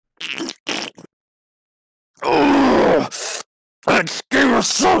That's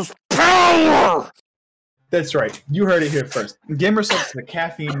Gamersoft's power! That's right. You heard it here first. Gamersoft is a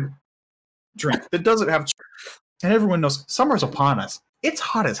caffeine drink that doesn't have sugar. And everyone knows summer's upon us. It's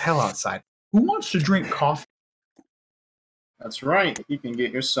hot as hell outside. Who wants to drink coffee? That's right. You can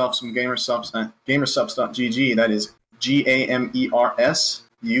get yourself some Gamersubs at gamersubs.gg. That is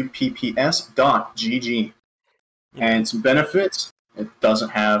GAMERSUPPS.GG. And some benefits. It doesn't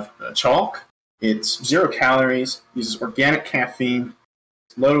have chalk. It's 0 calories, uses organic caffeine,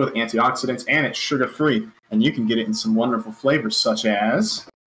 it's loaded with antioxidants, and it's sugar-free. And you can get it in some wonderful flavors such as...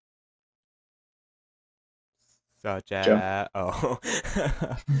 Such as... Joe. Oh.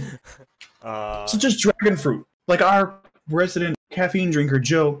 So just dragon fruit. Like our resident caffeine drinker,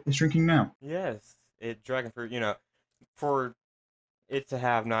 Joe, is drinking now. Yes. Dragon fruit, for it to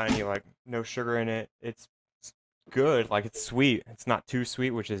have not any, no sugar in it, it's good. It's sweet. It's not too sweet,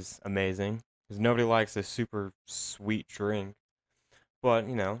 which is amazing. Because nobody likes a super sweet drink. But,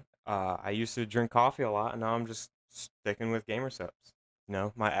 I used to drink coffee a lot, and now I'm just sticking with Gamersubs.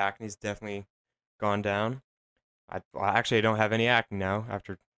 My acne's definitely gone down. I don't have any acne now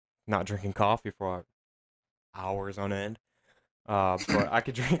after not drinking coffee for hours on end. But I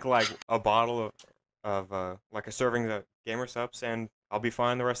could drink a bottle of a serving of Gamersubs, and I'll be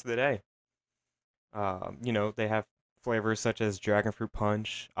fine the rest of the day. They have flavors such as dragon fruit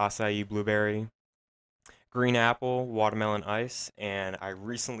punch, acai blueberry, green apple, watermelon ice, and I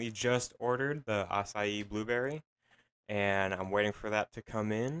recently just ordered the acai blueberry, and I'm waiting for that to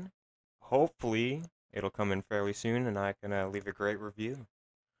come in. Hopefully, it'll come in fairly soon, and I can leave a great review.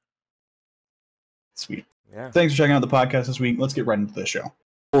 Sweet. Yeah. Thanks for checking out the podcast this week. Let's get right into the show.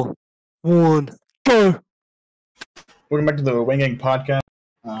 1, go! Welcome back to the Wang podcast.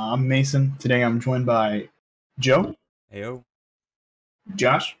 I'm Mason. Today I'm joined by Joe. Heyo.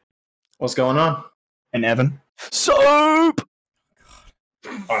 Josh. What's going on? And Evan. Soap!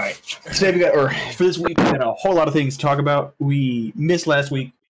 Alright. Today for this week, we got a whole lot of things to talk about. We missed last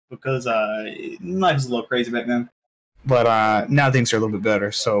week because life was a little crazy back then. But now things are a little bit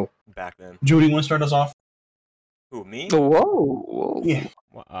better. So, Back then. Judy, you want to start us off? Who, me? Whoa. Yeah.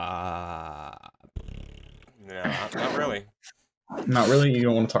 No, not really. Not really? You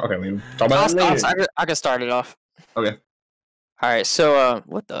don't want to talk? Okay, we can talk about it later. I can start it off. Okay. Alright, so,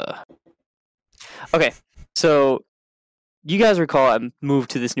 what the... Okay, so, you guys recall I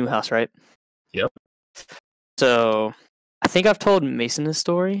moved to this new house, right? Yep. So, I think I've told Mason this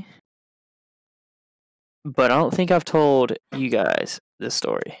story, but I don't think I've told you guys this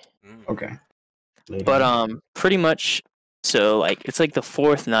story. Okay. Later. But, pretty much, so, it's the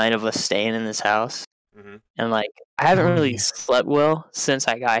 4th night of us staying in this house. Mm-hmm. And I haven't really Yes. slept well since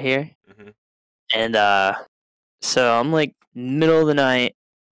I got here. Mm-hmm. And so I'm middle of the night,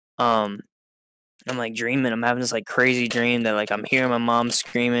 I'm dreaming. I'm having this crazy dream that I'm hearing my mom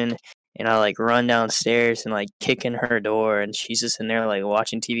screaming, and I run downstairs and kick in her door, and she's just in there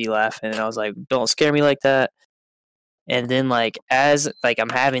watching TV laughing, and I was like, don't scare me like that. And then as I'm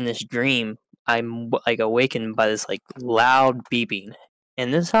having this dream, I'm awakened by this loud beeping.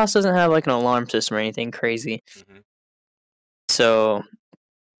 And this house doesn't have an alarm system or anything crazy. Mm-hmm. So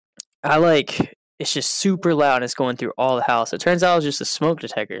I it's just super loud and it's going through all the house. It turns out it was just the smoke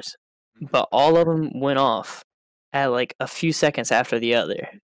detectors. But all of them went off at a few seconds after the other.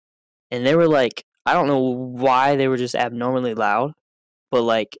 And they were I don't know why they were just abnormally loud,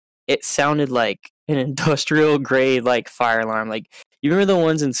 but it sounded like an industrial grade fire alarm. You remember the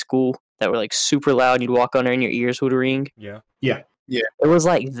ones in school that were super loud and you'd walk under and your ears would ring? Yeah. Yeah. It was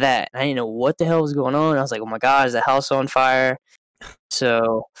like that. I didn't know what the hell was going on. I was like, oh my God, is the house on fire?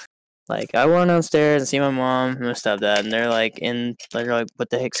 So, I went downstairs and see my mom and my stepdad, and they're what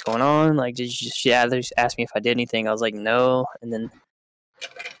the heck's going on? Did you just, yeah, they just asked me if I did anything. I was like, no. And then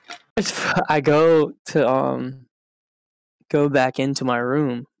I go to, go back into my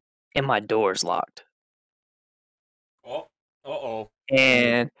room, and my door's locked. Oh. Uh-oh.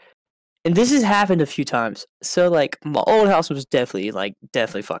 And this has happened a few times. So, my old house was definitely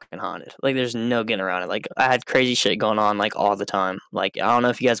fucking haunted. There's no getting around it. I had crazy shit going on, all the time. I don't know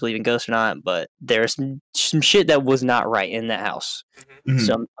if you guys believe in ghosts or not, but there's some shit that was not right in that house. Mm-hmm.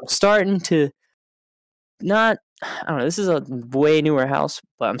 So, I'm starting to I don't know, this is a way newer house,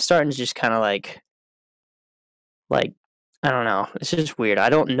 but I'm starting to just kind of, I don't know. It's just weird. I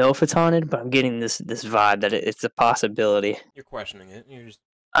don't know if it's haunted, but I'm getting this vibe that it's a possibility. You're questioning it. You're just...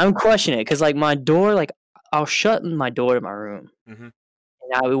 I'm questioning it because my door, I'll shut my door to my room. Mm-hmm.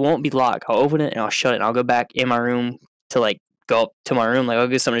 Now it won't be locked. I'll open it and I'll shut it. And I'll go back in my room to go up to my room. I'll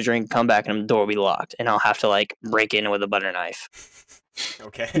get something to drink, come back, and the door will be locked. And I'll have to break in with a butter knife.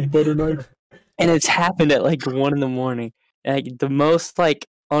 Okay. Butter knife. And it's happened at 1 in the morning. Like the most like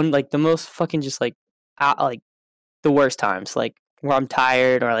on like the most fucking just like out like the worst times, like where I'm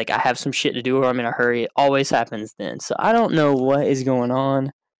tired or like I have some shit to do or I'm in a hurry. It always happens then. So I don't know what is going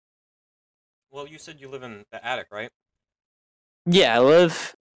on. Well, you said you live in the attic, right? Yeah, I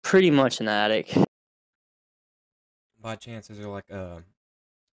live pretty much in the attic. By chance, is there like a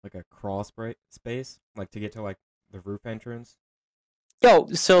crawl space, like to get to like the roof entrance? Yo,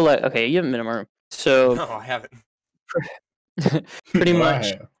 so like okay, you haven't been in my room. So No, I haven't. pretty But I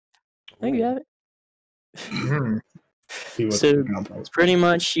much. have. I think you Ooh. have it. He was So complex. pretty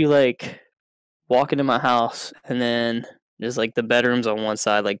much you like walk into my house and then there's like the bedrooms on one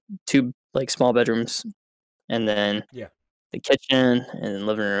side, like two like small bedrooms, and then Yeah. the kitchen and then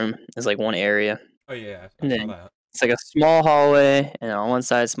living room is like one area. Oh yeah, I And saw then that. it's like a small hallway, and on one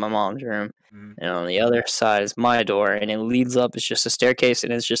side is my mom's room, Mm. and on the other side is my door, and it leads up. It's just a staircase,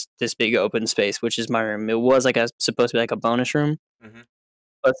 and it's just this big open space, which is my room. It was like supposed to be like a bonus room, Mhm.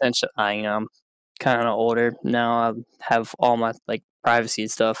 but since I'm kind of older now, I have all my like privacy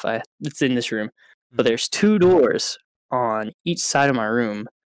and stuff. It's in this room, but Mhm. there's two doors on each side of my room.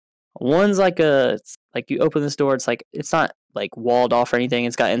 One's like like you open this door, it's like it's not like walled off or anything.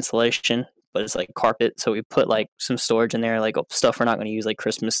 It's got insulation, but it's like carpet. So we put like some storage in there, like stuff we're not going to use, like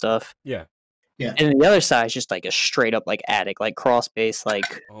Christmas stuff. Yeah. Yeah. And then the other side is just like a straight up like attic, like crawl space,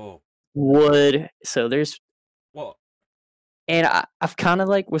 like Oh. wood. So there's Well. and I've kind of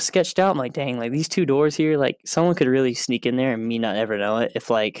like was sketched out. I'm like, dang, like these two doors here, like someone could really sneak in there and me not ever know it. If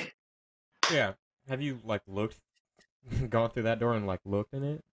like, Yeah. Have you like looked, gone through that door and like looked in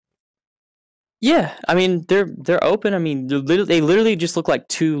it? yeah, I mean they're open. I mean they literally just look like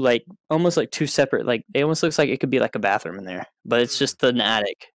two like almost like two separate like it almost looks like it could be like a bathroom in there, but it's just an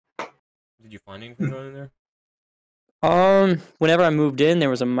attic. Did you find anything going in there? Whenever I moved in, there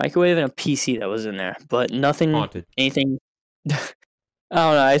was a microwave and a PC that was in there, but nothing, Haunted. anything. I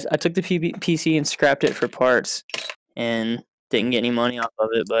don't know. I took the PC and scrapped it for parts, and didn't get any money off of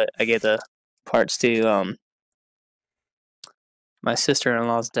it. But I gave the parts to my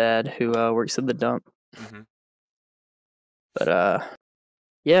sister-in-law's dad, who works at the dump. Mhm. But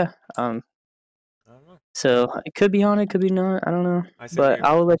yeah, I don't know. so it could be haunted, could be not. I don't know. I said But you,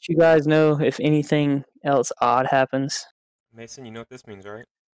 I will let you guys know if anything else odd happens. Mason. You know what this means, right?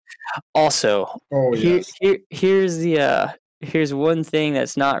 Also, Oh yes. here's one thing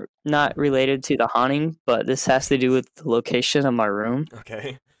that's not related to the haunting, but this has to do with the location of my room.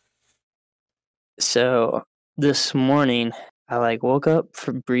 Okay. So this morning, I like woke up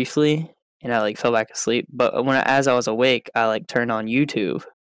for briefly and I like fell back asleep. But as I was awake, I like turned on YouTube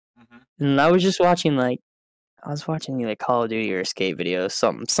Mhm. and I was just watching like Call of Duty or escape videos,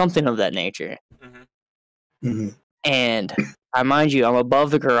 something of that nature. Mhm. Mm-hmm. And I mind you, I'm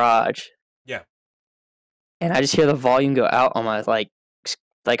above the garage. Yeah. And I just hear the volume go out on my like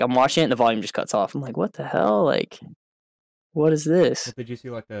I'm watching it and the volume just cuts off. I'm like, what the hell? Like, what is this? Well, did you see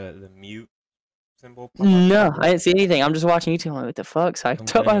like the mute symbol pop up? No, I didn't see anything. I'm just watching YouTube. I'm like, what the fuck? So I I'm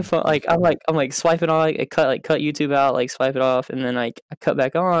took my saying. phone. I'm like swiping on. Like, cut YouTube out. Like swipe it off, and then like I cut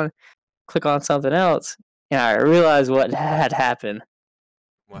back on, click on something else, and I realized what had happened.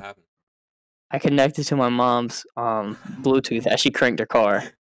 What happened? I connected to my mom's Bluetooth as she cranked her car.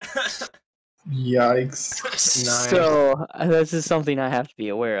 Yikes. Nice. So this is something I have to be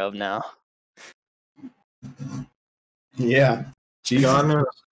aware of now. Yeah. Gee, God knows.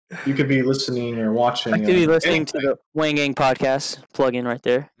 You could be listening or watching. I could be listening to anything. the Wang Gang podcast. Plug in right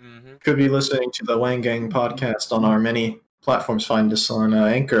there. Mhm. Could be listening to the Wang Gang podcast on our many platforms. Find us on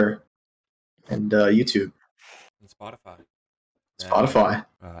Anchor and YouTube, And Spotify. Spotify.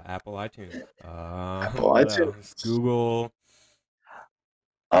 Apple iTunes. Apple what iTunes. else? Google.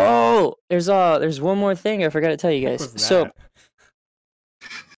 Oh, there's one more thing I forgot to tell you What guys. was So that?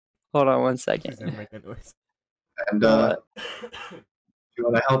 hold on one Please second. don't make that noise. And if you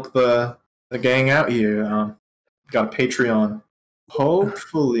want to help the gang out here, got a Patreon.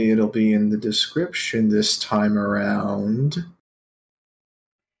 Hopefully, it'll be in the description this time around.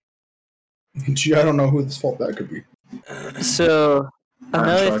 Gee, I don't know whose fault that could be. So I'm in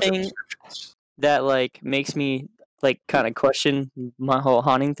another charge of thing descriptions. that like makes me like kind of question my whole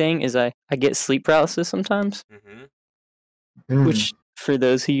haunting thing is I get sleep paralysis sometimes, Mhm. Hmm. which for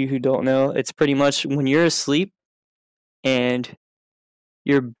those of you who don't know, it's pretty much when you're asleep and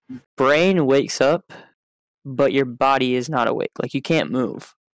your brain wakes up, but your body is not awake. Like you can't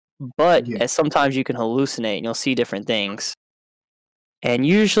move. But Yeah. sometimes you can hallucinate and you'll see different things. And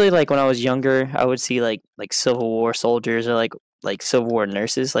usually like when I was younger, I would see like Civil War soldiers or like Civil War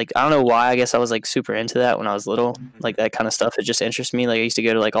nurses. Like I don't know why, I guess I was like super into that when I was little. Like that kind of stuff. It just interests me. Like I used to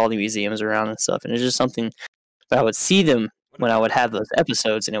go to like all the museums around and stuff, and it's just something But I would see them when I would have those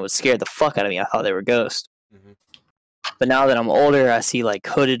episodes, and it would scare the fuck out of me. I thought they were ghosts. Mhm. But now that I'm older, I see like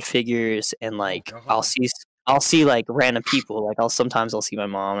hooded figures, and like God. I'll see like random people. Like sometimes I'll see my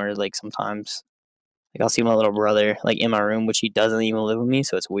mom, or like sometimes like I'll see my little brother like in my room, which he doesn't even live with me,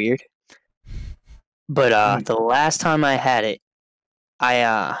 so it's weird. But the last time I had it,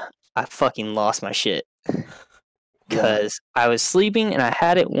 I fucking lost my shit because I was sleeping and I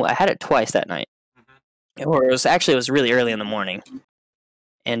had it twice that night, or it was really early in the morning,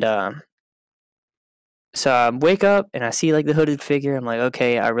 and so I wake up and I see like the hooded figure. I'm like,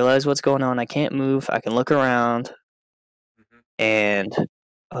 okay, I realize what's going on. I can't move. I can look around, and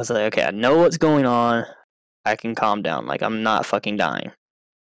I was like, okay, I know what's going on. I can calm down. Like I'm not fucking dying,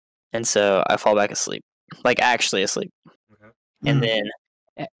 and so I fall back asleep, like actually asleep, and then.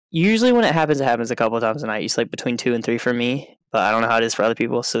 Usually when it happens a couple of times a night. You sleep between 2 and 3 for me, but I don't know how it is for other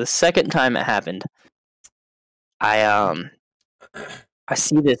people. So the second time it happened, I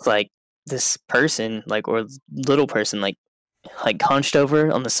see this person or little person like hunched over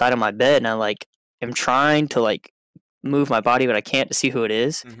on the side of my bed, and I am trying to move my body, but I can't to see who it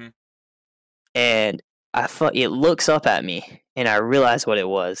is. And it looks up at me, and I realize what it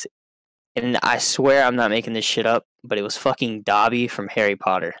was. And I swear I'm not making this shit up, but it was fucking Dobby from Harry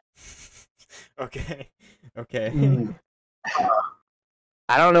Potter. Okay. Okay.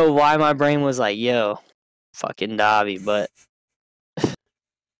 I don't know why my brain was like, yo, fucking Dobby, but...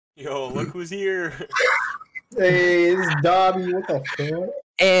 Yo, look who's here. Hey, it's Dobby, what the fuck?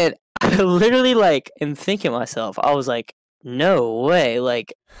 And I literally, am thinking to myself, I was like, no way, I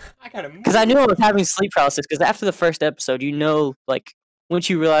gotta move. because I knew I was having sleep paralysis, because after the first episode, once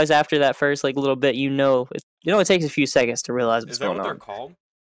you realize after that first, little bit, it takes a few seconds to realize what's going on. Is that what they're called?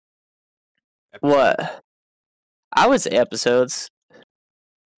 What? I would say episodes.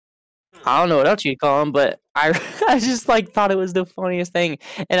 I don't know what else you'd call them, but I just thought it was the funniest thing.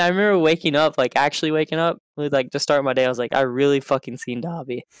 And I remember waking up, actually waking up with to start my day. I was like, I really fucking seen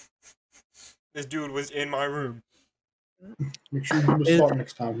Dobby. This dude was in my room. Make sure you do the start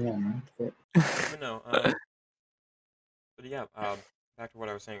next time, man. But no, but yeah, back to what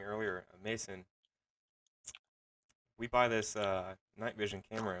I was saying earlier, Mason. We buy this night vision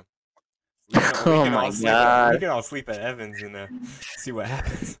camera. Oh my god! We can all sleep at Evans and see what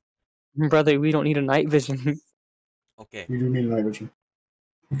happens. Brother, we don't need a night vision. Okay. We do need a night vision.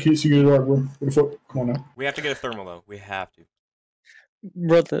 In case you get a dark room. What the fuck? Come on now. We have to get a thermal though. We have to.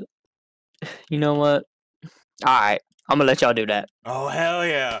 Brother, you know what? Alright, I'm gonna let y'all do that. Oh hell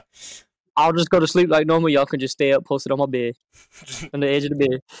yeah! I'll just go to sleep like normal. Y'all can just stay up, posted on my bed, on the edge of the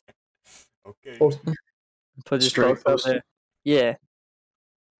bed. Okay. Put just straight up there. Yeah.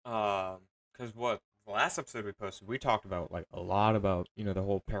 Because the last episode we posted, we talked about a lot about the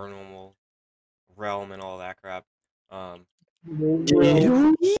whole paranormal realm and all that crap. Yeah.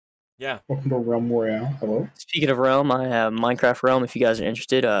 Welcome to Realm Royale. Hello. Speaking of Realm, I have Minecraft Realm. If you guys are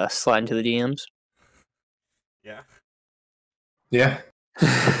interested, slide into the DMs. Yeah. Yeah.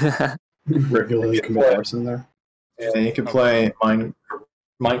 Regular comparison there. Yeah, you can play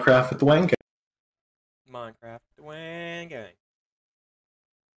Minecraft with the Wang. Minecraft Wang gang.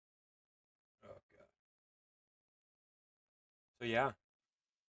 Oh god. So yeah.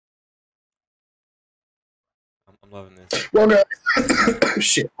 I'm loving this. Well, no.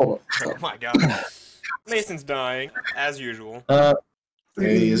 Shit, hold on. Oh my god. Mason's dying, as usual.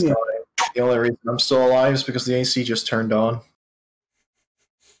 He is dying. The only reason I'm still alive is because the AC just turned on.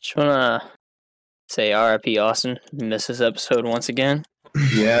 Just wanna say R.I.P. Austin. Miss this episode once again.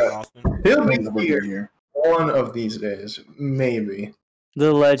 Yeah. He'll be here here one of these days. Maybe.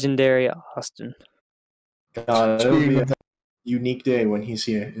 The legendary Austin. God, it'll be a unique day when he's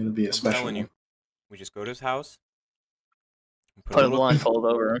here. It'll be a special one. We just go to his house. Put a blindfold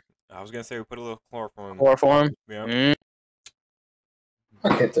over him. I was gonna say we put a little chloroform. Chloroform? Yeah. I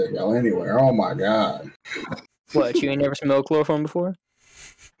can't take y'all anywhere. Oh my god. What, you ain't never smelled chloroform before?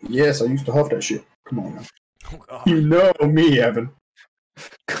 Yes, I used to huff that shit. Come on now. Oh god. You know me, Evan.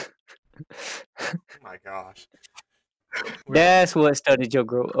 Oh my gosh. That's what started your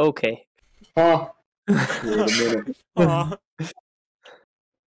growth. Okay. Huh? Wait a minute.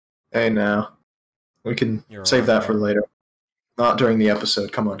 Hey, now. We can save that for later. Not during the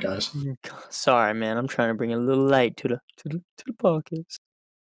episode. Come on, guys. Sorry, man. I'm trying to bring a little light to the podcast.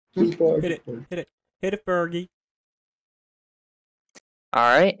 Hit it, Fergie.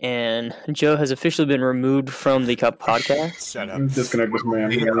 All right, and Joe has officially been removed from the Cup podcast. Shut up. Disconnect this man.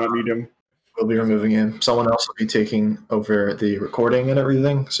 We do not need him. We'll be removing him. Someone else will be taking over the recording and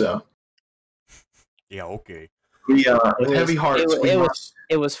everything. So. Yeah. Okay. We with heavy hearts.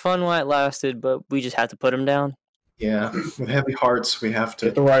 It was fun while it lasted, but we just had to put him down. Yeah, with heavy hearts, we have to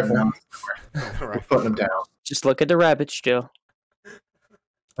Get the rifle. No, we're Right. putting them down. Just look at the rabbits, Joe.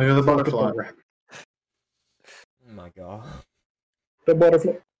 Look at the butterfly. Oh my god. The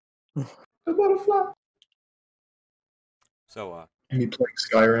butterfly. The butterfly. So, And you playing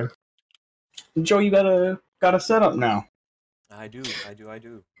Skyrim? Joe, you got a setup now I do.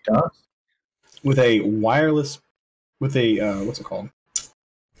 Does with a wireless, with a what's it called?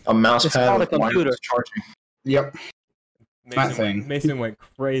 a mouse It's pad called a with computer. wireless charging? Yep. Mason went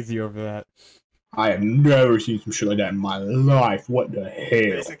crazy over that. I have never seen some shit like that in my life. What the hell?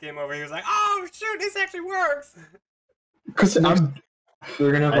 Mason came over. He was like, "Oh shoot, this actually works." Because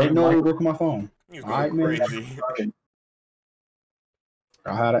They're gonna I didn't know it would work on my phone. He was Alright, going man. crazy.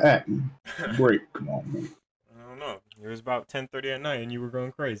 I had to act. Break. Come on, man. I don't know. It was about 10:30 at night, and you were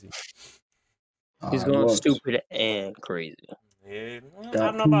going crazy. He's I going was. stupid and crazy. Yeah, I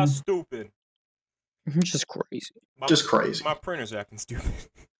don't know about stupid. Just crazy. Just crazy. My printer's acting stupid.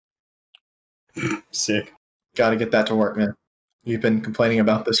 Sick. Got to get that to work, man. You've been complaining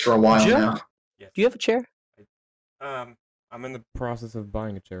about this for a while Yeah. now. Do you have a chair? I'm in the process of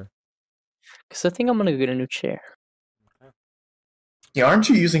buying a chair. Because I think I'm gonna get a new chair. Yeah, aren't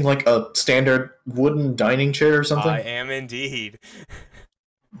you using like a standard wooden dining chair or something? I am indeed.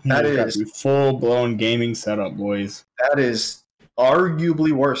 That He's got is- the full-blown gaming setup, boys. That is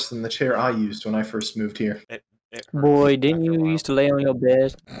arguably worse than the chair I used when I first moved here. It hurts Boy, didn't after a you while. used to lay on your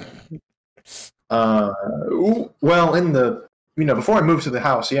bed? Well, before I moved to the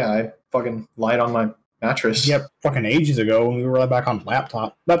house, yeah, I fucking lied on my mattress. Yep, fucking ages ago when we were back on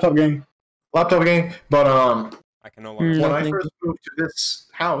laptop game. Laptop game. But I can no longer. Mm. when I Nothing. first moved to this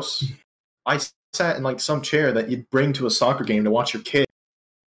house, I sat in like some chair that you'd bring to a soccer game to watch your kid.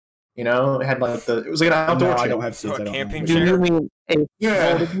 You know, it had like it was like an outdoor No, chair. I don't have So kids. a I don't camping know. Do chair? you mean a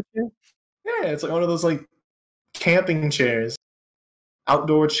Yeah. foldable chair? Yeah, it's like one of those like camping chairs,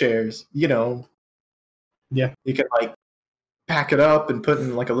 outdoor chairs. You know. Yeah. You can like pack it up and put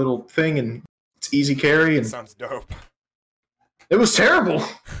in like a little thing, and it's easy carry. And Sounds dope. it was terrible.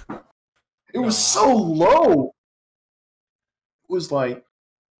 It was so low. It was like,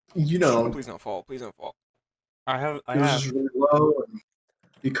 you know, Please don't fall. Please don't fall. I it was just really low. And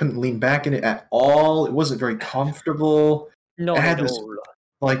you couldn't lean back in it at all. It wasn't very comfortable. No, It had no. this-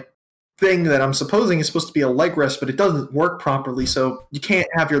 Like thing that I'm supposing is supposed to be a leg rest, but it doesn't work properly. So you can't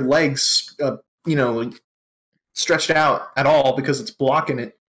have your legs, like, stretched out at all because it's blocking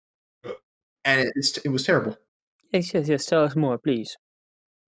it. And it was terrible. Yes. Tell us more, please.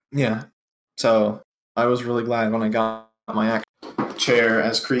 Yeah. So I was really glad when I got my chair,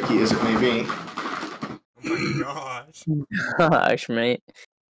 as creaky as it may be. Oh my gosh. Gosh, mate.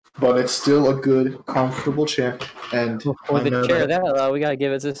 But it's still a good, comfortable chair. And Before I the know chair that- that, we gotta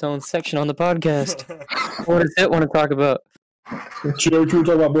give it its own section on the podcast. What does it want to talk about? Chill, what you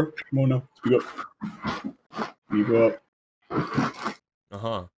talk about, bro? Come on now. Speak up. Speak up.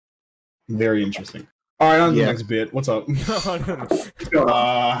 Uh-huh. Very interesting. All right, on to Yeah. the next bit. What's up? What's going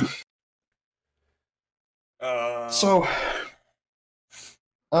on? So,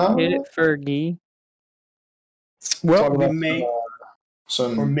 Hit it, Fergie. well, talk we about may or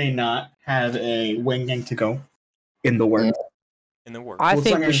some may not have a Wang Gang to go in the works. In the work. I Well, it's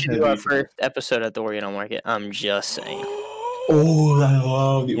think not we gonna should be do our easy. first episode at the Oriental Market. I'm just saying. Oh, I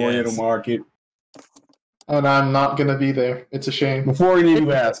love the Yes. Oriental Market. And I'm not gonna be there. It's a shame. Before you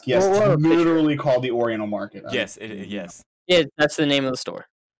even ask, yes, Well, it's literally called the Oriental Market. Yes, yes. Yeah, that's the name of the store.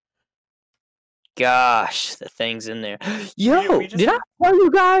 Gosh, the thing's in there. Yo, we just- did I tell you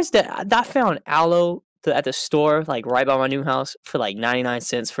guys that I found aloe at the store, like right by my new house, for like 99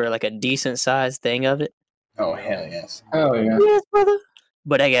 cents for like a decent sized thing of it? Oh, hell yes. Oh yeah. Yes, brother.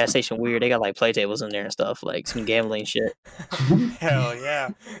 But that gas station weird. They got like play tables in there and stuff, like some gambling shit. Hell yeah.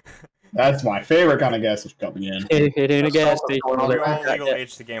 That's my favorite kind of gas station coming in. It ain't a gas That's station. all all We're that all like legal that.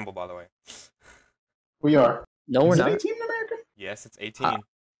 age to gamble, by the way. We are. No, we're Is it not. 18 in America? Yes, it's 18.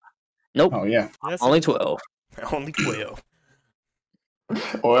 Nope. Oh, yeah. Yes, Only 12. only 12.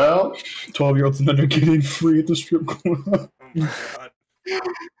 Well, 12-year-olds and under getting free at the strip club. Oh my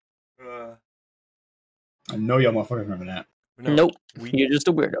god. I know y'all motherfuckers remember that. No, Nope. We, You're just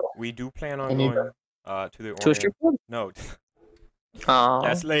a weirdo. we do plan on Me going neither. to the To a strip club? No, Oh.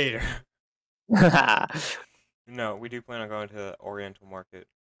 that's later. No, we do plan on going to the Oriental Market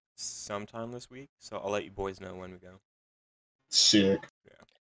sometime this week, so I'll let you boys know when we go. Sick.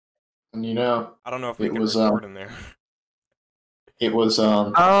 and you know, I don't know if we It can was, record in there. it was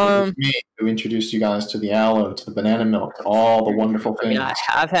me who introduced you guys to the aloe, to the banana milk, to all the wonderful I mean, things.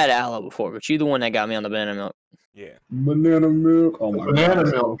 I've had aloe before, but you're the one that got me on the banana milk. Yeah. Banana milk. Oh my Banana god.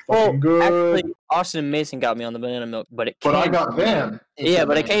 So milk. fucking good. Actually, Austin and Mason got me on the banana milk, but it But I came. got them. Yeah,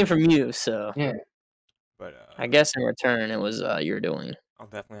 but it came from you, so Yeah. But I guess in return it was your doing. I'll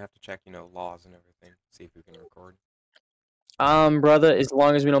definitely have to check, laws and everything. See if we can record. Brother, as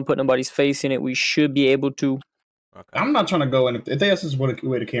long as we don't put nobody's face in it, we should be able to. Okay. I'm not trying to go in. If they ask us what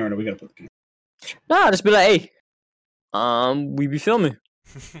way the camera, we gotta put the camera. Nah, just be like, hey, we be filming.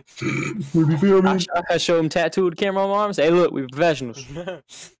 We be filming. I show him tattooed camera on my arm. Say, hey, look, we professionals.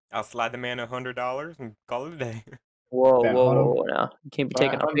 I'll slide the man $100 and call it a day. Whoa, That whoa, auto- whoa! Now you can't be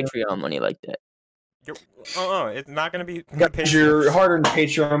taking our 500. Patreon money like that. It's not gonna be. Your hard-earned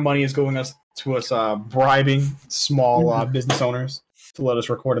Patreon money is going to us bribing small business owners to let us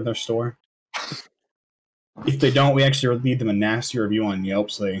record in their store. If they don't, we actually leave them a nasty review on Yelp,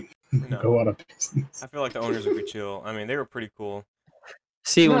 so they go out of business. I feel like the owners would be chill. I mean, they were pretty cool.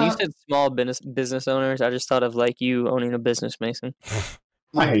 See, when you Nah. said small business owners, I just thought of like you owning a business, Mason.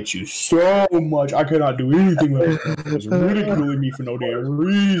 I hate you so much. I cannot do anything with it. It's ridiculing me for no damn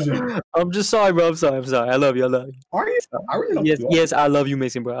reason. I'm just sorry, bro. I'm sorry. I love you. I love you. Are you? I really don't. Yes, I love you,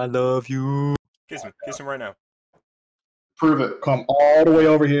 Mason, bro. I love you. Kiss him right now. Prove it. Come all the way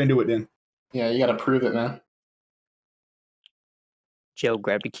over here and do it then. Yeah, you gotta prove it, man. Joe,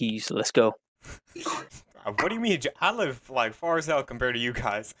 grab the keys. Let's go. What do you mean? I live like far as hell compared to you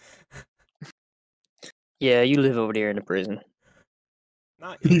guys. Yeah, you live over there in the prison.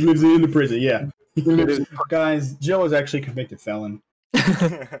 Not He lives in the prison, yeah. Guys, Joe is actually a convicted felon.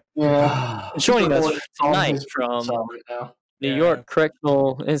 Yeah. Joining us He's tonight his from cell right now. New Yeah. York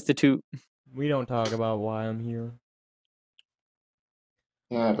Correctional Institute. We don't talk about why I'm here.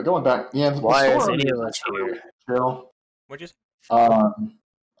 Yeah, but going back, yeah. the Why is story any of is us actually here? really chill. What'd you say?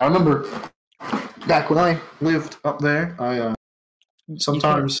 I remember back when I lived up there, I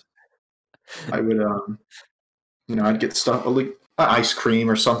sometimes I would I'd get stuff like ice cream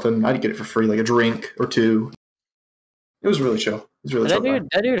or something. I'd get it for free, like a drink or two. It was really chill. It was really chill.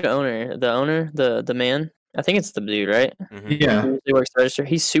 That dude, the man. I think it's the dude, right? Yeah. He works register.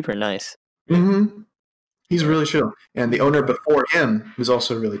 He's super nice. Mm-hmm. He's really chill, and the owner before him was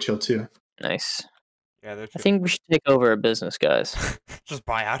also really chill too. Nice. Yeah, they're I chill. think we should take over a business, guys. Just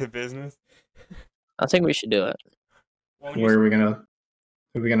buy out of business. I think we should do it. Well, Where are we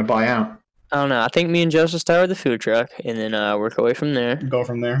gonna buy out? I don't know. I think me and Joseph start with the food truck, and then work away from there. Go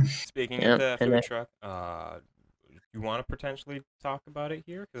from there. Speaking Yep, of the and food then- truck, you want to potentially talk about it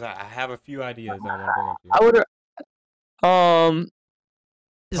here? Because I have a few ideas I want to bring up to you. I would.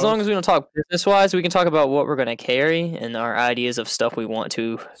 As long as we don't talk business wise, we can talk about what we're gonna carry and our ideas of stuff we want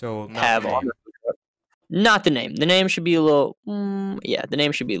to So not have the on name. the food truck. Not the name. The name should be a little. Yeah, the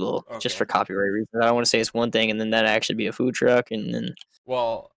name should be a little just Okay. for copyright reasons. I don't want to say it's one thing and then that actually be a food truck and then.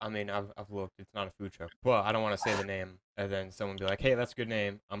 Well, I mean, I've looked. It's not a food truck, but I don't want to say the name, and then someone be like, "Hey, that's a good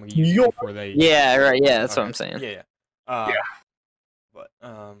name. I'm gonna use it before they." Yeah, right. Yeah, that's what Okay. I'm saying. Yeah. But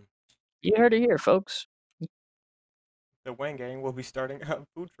You heard it here, folks. the Wang gang will be starting a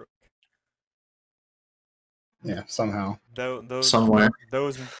food truck. Yeah, somehow. Those Somewhere.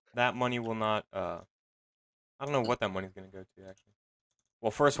 that money will not. I don't know what that money's gonna go to actually.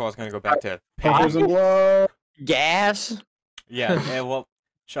 Well, first of all, it's gonna go back to Peppers paying. and blood. Gas, Yeah. Well,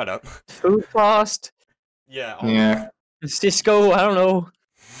 shut up. food cost, Yeah. Yeah. Cisco. I don't know.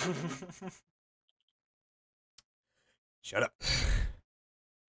 Shut up.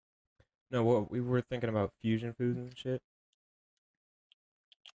 No, what we were thinking about fusion foods and shit.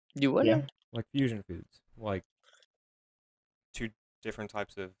 You what? Yeah. Like fusion foods, like two different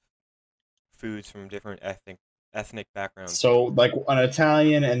types of foods from different ethnic backgrounds. So, like an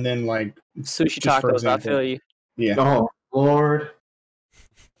Italian and then like Sushi Just for tacos. I example. feel you. yeah. Oh Lord.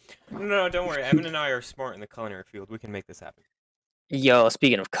 No, don't worry. Evan and I are smart in the culinary field. We can make this happen. Yo,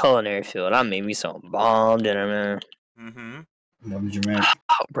 speaking of culinary field, I made me some bomb dinner, man. Mm-hmm. What did you make?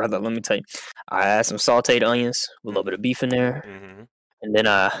 Oh, brother, let me tell you. I had some sauteed onions with a little bit of beef in there, Mm-hmm. and then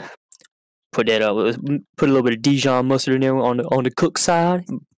I put a little bit of Dijon mustard in there on the cook side.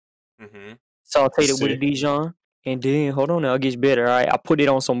 Mm-hmm. Sauteed it with a Sick. Dijon, and then hold on, now it gets better. All right, I put it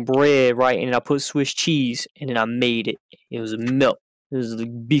on some bread, right, and I put Swiss cheese, and then I made it. It was a milk. It was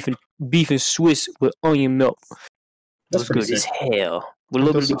like beef and Swiss with onion milk. It That's was pretty good as sick. hell. With a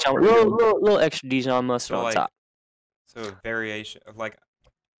little bit of Those Dijon, sound pretty little extra Dijon mustard So, on like, top. So a variation of like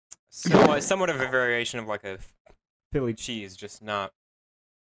somewhat of a variation of like a Philly cheese, just not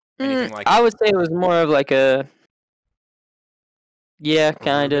anything like I would say it was more of like a a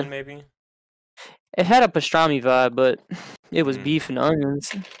kind of. Reuben, maybe. It had a pastrami vibe, but it was Mm. beef and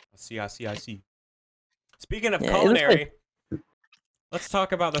onions. I see. Speaking of Yeah, it looks culinary, let's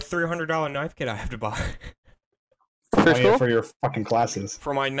talk about the $300 knife kit I have to buy. For Oh, yeah, school? for your fucking classes.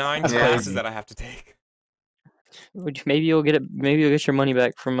 For my 9 That's classes crazy. that I have to take. Maybe you'll get it. Maybe you'll get your money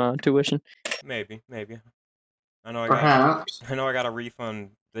back from tuition. Maybe. I know Perhaps. I got a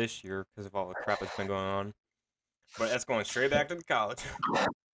refund this year because of all the crap that's been going on. But that's going straight back to the college.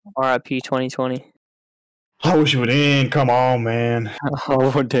 RIP 2020. I wish it would end. Come on, man. Oh,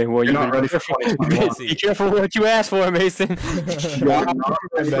 one day. Well, You're you not ready for 2021. See. be careful what you ask for, Mason. Yeah,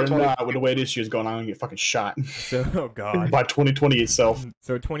 I better not. With the way this year's going, I'm gonna get fucking shot So, oh god. by 2020 itself.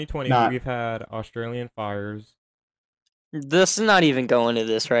 So 2020, Not- we've had Australian fires. This is not even going to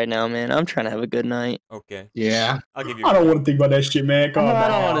this right now, man. I'm trying to have a good night. Okay, Yeah. I'll give you. I don't want to think about that shit, man. Come I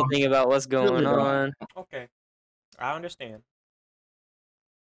don't on. want to think about what's going Really don't. on. Okay, I understand.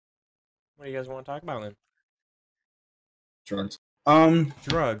 What do you guys want to talk about then? Drugs.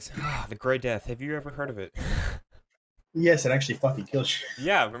 Drugs. The Gray Death. Have you ever heard of it? Yes, it actually fucking kills you.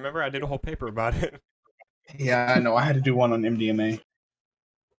 Yeah, remember I did a whole paper about it. Yeah, I know. I had to do one on MDMA.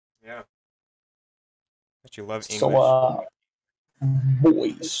 Yeah. But you love English. So,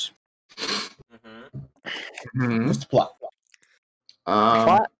 boys, Hmm. what's the plot?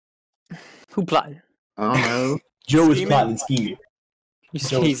 Plot? Who plotting? I don't know. Joe is Scheming? plotting and scheming.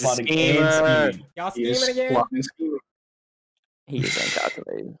 Joe He's is a plotting schemer. and scheming. Y'all He is scheming again? plotting and scheming. He is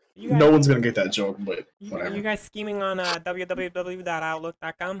uncalculated. You guys, No one's gonna get that joke, but you whatever. guys scheming on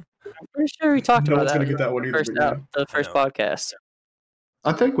www.outlook.com? I'm pretty sure we talked No about one's that gonna get that one the either. first, but yeah. the first I know. podcast.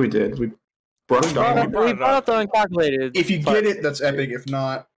 I think we did. We brushed Yeah, on we it. brought We it brought up. up the uncalculated. If you part. get it, that's epic. If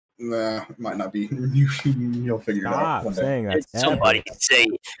not, nah, it might not be. You'll figure it out Stop one day. saying that. Somebody say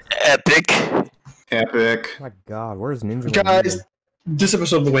epic. Epic. My God, where's Ninja? Guys, this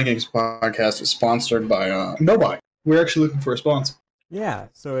episode of the Wang podcast is sponsored by nobody. We're actually looking for a sponsor. Yeah.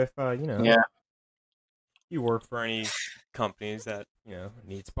 So if Yeah. you work for any companies that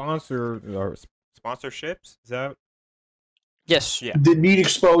need sponsorships, is that Yes. yeah? Did need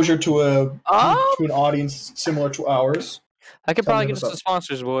exposure to Oh, to an audience similar to ours. I could Tell probably me get us what's some up.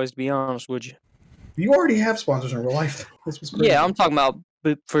 sponsors, boys. To be honest, would you? You already have sponsors in real life. This was crazy. Yeah, I'm talking about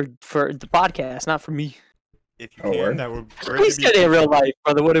for the podcast, not for me. If you Oh, can, word. that would We greatly said be in real life,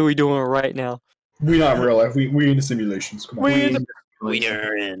 brother. What are we doing right now? We not in real life. We in the simulations. Come on. We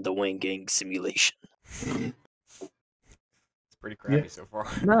are in the Wing Gang simulation. It's pretty crappy so far.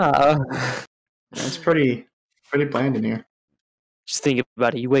 Nah. It's pretty bland in here. Just think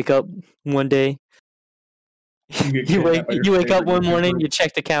about it. You wake up one day. get You wake kidnapped by your you wake up favorite one morning. YouTuber. You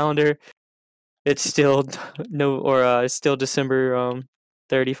check the calendar. It's still it's still December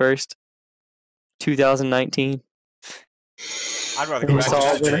 31st, 2019. I'd rather go It's back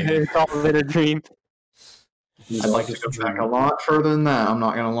all to that been, dream. it's all been a dream. I'd like to go back a lot further than that. I'm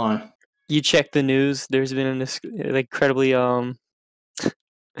not gonna lie. You check the news. There's been an incredibly I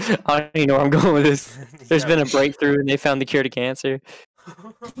don't even know where I'm going with this. There's been a breakthrough and they found the cure to cancer.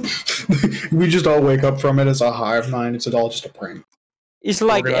 We just all wake up from it as a hive mind. It's all just a prank. It's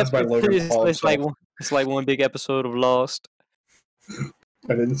like Organized by Logan Paul it's like himself. it's like one big episode of Lost.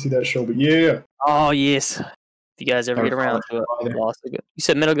 I didn't see that show, but yeah. Oh yes. If you guys ever get around to it, Lost again. You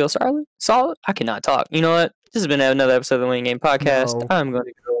said Metal Gear Solid? I cannot talk. You know what? This has been another episode of the Wing Game Podcast. No. I'm going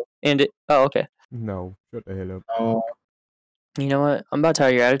to go end it. Oh, okay. No, shut the hell up. Oh, You know what? I'm about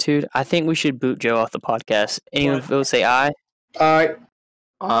tired of your attitude. I think we should boot Joe off the podcast. Anyone What? will say aye? all right.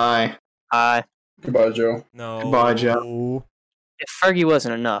 Aye. Aye. Goodbye, Joe. No. Goodbye, Joe. If Fergie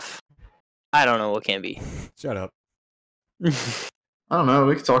wasn't enough, I don't know what can be. Shut up. I don't know.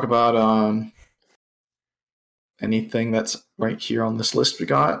 We could talk about anything that's right here on this list we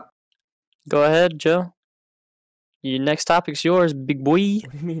got. Go ahead, Joe. Your next topic's yours, big boy.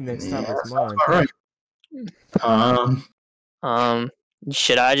 What do you mean next time Yeah, it's sounds mine? about right.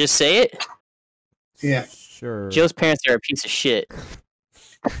 Should I just say it? Yeah. Sure. Joe's parents are a piece of shit.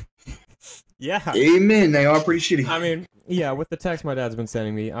 Yeah. Amen. They are pretty shitty. I mean, yeah, with the text my dad's been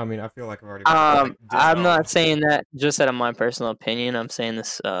sending me, I mean, I feel like I've already been, I'm not disowned. saying that just out of my personal opinion. I'm saying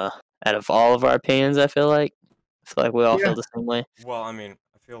this out of all of our opinions. I feel like we all Yeah. feel the same way. Well, I mean,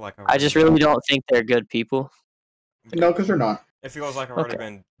 I feel like I just really don't think they're good people. No, because they're not. It feels like I've already Okay.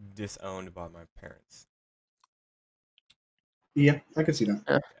 been disowned by my parents. Yeah, I can see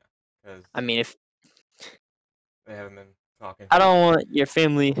that. Because I mean, if they haven't been talking. I don't want your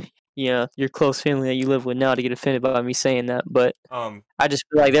family, your close family that you live with now, to get offended by me saying that, but I just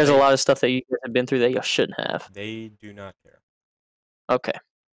feel like there's a lot of stuff that you guys have been through that you shouldn't have. They do not care. Okay.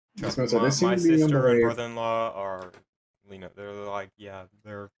 I was Trust me, gonna say, they my seem to be on the sister and wave. brother-in-law are, they're like, yeah,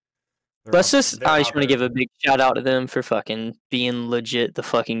 they're Let's just. they're I out just want to there. give a big shout out to them for fucking being legit the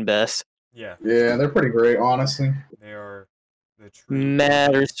fucking best. Yeah, Yeah, they're pretty great, honestly. they are the true.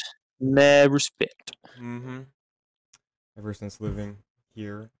 Mad respect. Mm-hmm. ever since living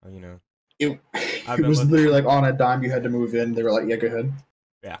here. It I've it been was looking- literally like on a dime. You had to move in. They were like, "Yeah, go ahead."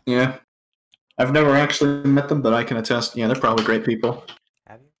 Yeah. I've never actually met them, but I can attest. Yeah, they're probably great people.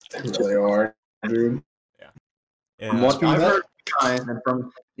 Have you? They really are, dude. From Yeah. what I've heard, guys, and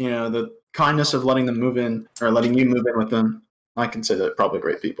from the kindness of letting them move in or letting you move in with them, I can say they're probably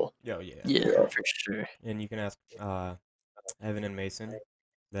great people. Yo, yeah. Yeah, for sure. And you can ask Evan and Mason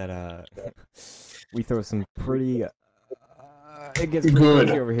that we throw some pretty it gets pretty Good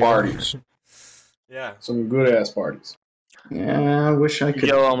crazy over here. parties. Yeah. Some good ass parties. Yeah, I wish I could.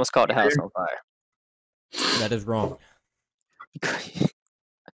 Joe almost caught the house on fire. That is wrong.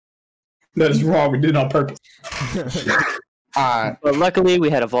 That is wrong. We did it on purpose. But luckily, we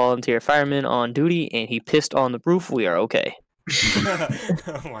had a volunteer fireman on duty, and he pissed on the roof. We are okay.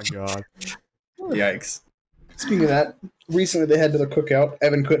 Oh my god. Yikes. Speaking of that, recently they had their cookout.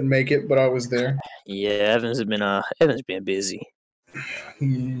 Evan couldn't make it, but I was there. Yeah, Evan's been busy.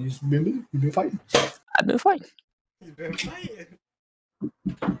 He's been fighting. I've been fighting. He's been fighting.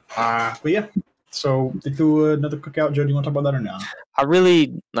 But yeah. So they threw another cookout. Joe, do you want to talk about that or no? I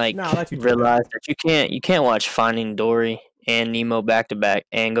really No, I'll let you do realized that you can't watch Finding Dory and Nemo back to back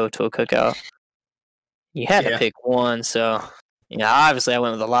and go to a cookout. You had to Yeah. pick one, so obviously I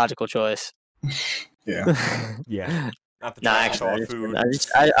went with the logical choice. Yeah. Yeah. Not the Nah, trash actually, all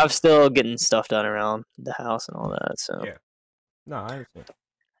food. I'm still getting stuff done around the house and all that. So Yeah. No, I understand.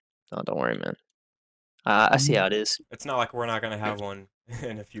 no, don't worry, man. I see how it is. It's not like we're not gonna have one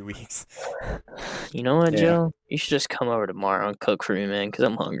in a few weeks. You know what, Yeah. Joe? You should just come over tomorrow and cook for me, man, because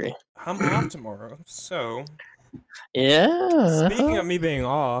I'm hungry. I'm off tomorrow, so Yeah. speaking of me being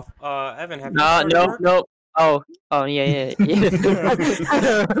off, Evan, have you No, started no, work? no. Oh, yeah.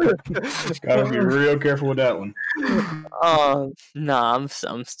 Gotta be real careful with that one. Nah, I'm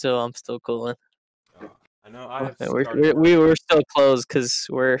still cooling. I know I have We're started we work. were still closed because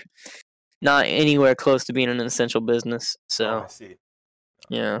we're not anywhere close to being an essential business. Oh, So I see.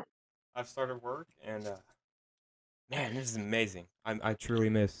 yeah. I've started work, and man, this is amazing. I truly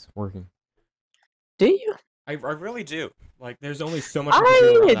miss working. Do you? I really do. Like, there's only so much you can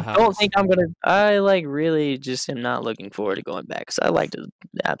do around the house. don't think I'm gonna. I really just am not looking forward to going back because I like to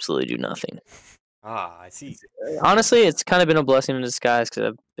absolutely do nothing. Ah, I see. Honestly, it's kind of been a blessing in disguise because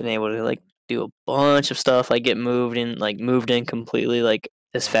I've been able to do a bunch of stuff, get moved in completely as Hang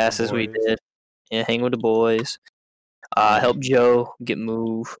with fast the as we boys. did. Yeah, hang with the boys. Help Joe get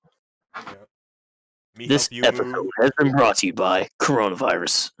moved. Yep. Me This help you episode move. has been brought to you by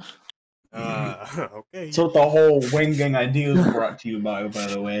coronavirus. Okay. So the whole Wang Gang idea was brought to you by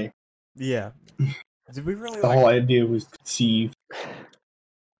the way. Yeah. Did we really The whole idea was conceived.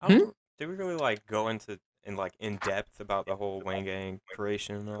 Did we really go in depth about the whole Wang Gang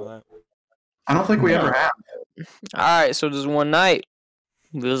creation and all that? I don't think we ever have. All right, so this one night,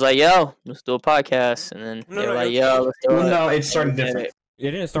 we was like, "Yo, let's do a podcast," and then they were like, "Yo, let's do Well, it." no, it started different.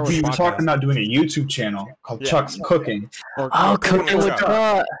 It didn't start with We were podcast. talking about doing a YouTube channel called Yeah. Chuck's Cooking. Oh, cooking with Chuck.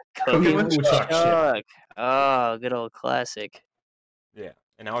 Chuck. Cooking with Chuck, yeah. Chuck. Oh, good old classic. Yeah,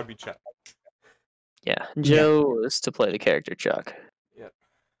 and I would be Chuck. Yeah, Joe is to play the character Chuck.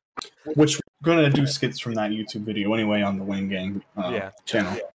 Which we're gonna do skits from that YouTube video anyway on the Wang Gang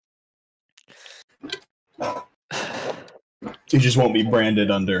channel. It just won't be branded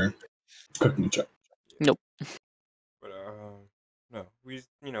under Cooking with Chuck. But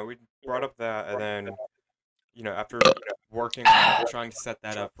no, we brought up that, and then after working on trying to set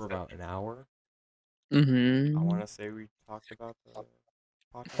that up for about an hour, Mm-hmm. I want to say we talked about the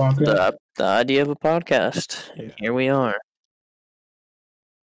podcast. Podcast? The idea of a podcast, and Yeah. here we are.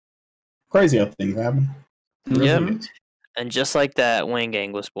 Crazy how things happen. It really Yep. is. And just like that, Wang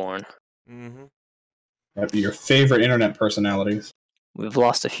Gang was born. Mm-hmm. That'd be your favorite internet personalities. We've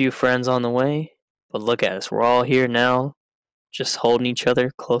lost a few friends on the way, but look at us. We're all here now, just holding each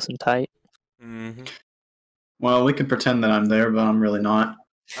other close and tight. Mm-hmm. Well, we can pretend that I'm there, but I'm really not.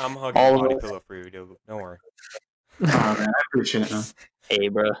 I'm hugging All a of body us. pillow for you, dude. Don't worry. Oh, man, I appreciate it, man. Hey,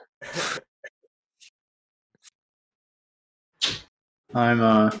 bro. I'm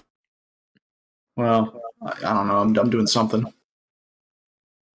well, I don't know. I'm doing something.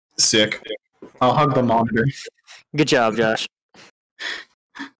 Sick. I'll hug the monitor. Good job, Josh.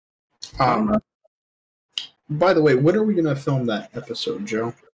 By the way, when are we gonna film that episode,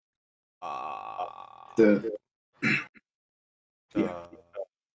 Joe? The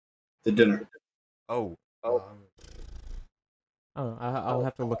dinner. Oh. I'll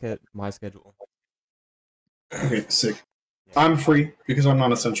have to look at my schedule. Okay, sick. I'm free because I'm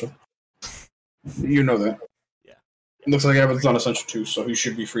non-essential. You know that. Yeah. Looks like Evan's not essential too, so he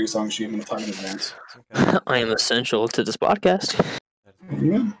should be free as long as you give him the time in advance. Okay. I am essential to this podcast.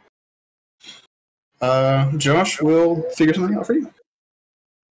 Yeah. Josh will figure something out for you.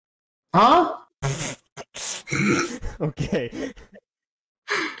 Huh? Okay.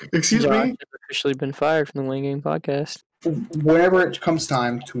 Excuse Josh me? has officially been fired from the Wang Game podcast. Whenever it comes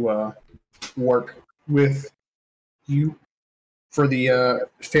time to work with you for the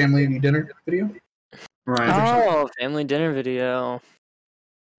family dinner video. Right. Oh, family dinner video.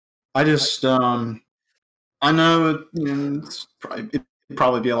 I just, I know it'd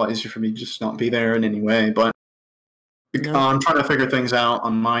probably be a lot easier for me to just not be there in any way, but No. I'm trying to figure things out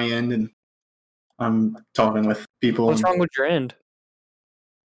on my end, and I'm talking with people. What's wrong with your end?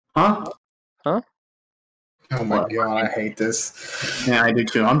 Huh? Oh my What? god, I hate this. Yeah, I do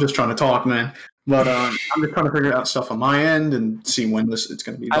too. I'm just trying to talk, man. But I'm just trying to figure out stuff on my end and see when it's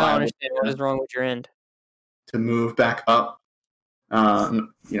going to be I don't viable understand. What is wrong with your end? to move back up.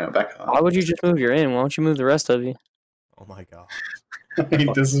 Back up. Why would you just move your end? Why don't you move the rest of you? Oh my god. I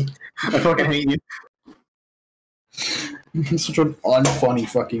hate this. I fucking hate you. It's such an unfunny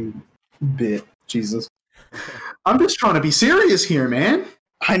fucking bit. Jesus. I'm just trying to be serious here, man.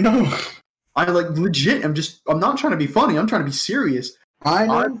 I know. I legit. I'm not trying to be funny. I'm trying to be serious. I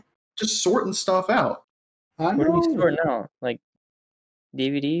know. I'm just sorting stuff out. I What are you know. sorting out? Like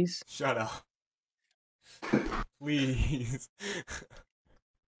DVDs? Shut up. Please.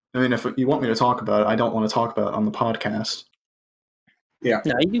 I mean, if you want me to talk about it, I don't want to talk about it on the podcast. Yeah.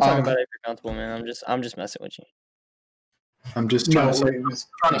 No, you can talk Um, about it if you're comfortable, man. I'm just messing with you. I'm just No, trying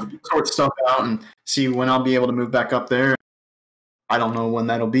to sort stuff out and see when I'll be able to move back up there. I don't know when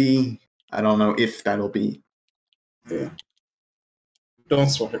that'll be. I don't know if that'll be. yeah. Don't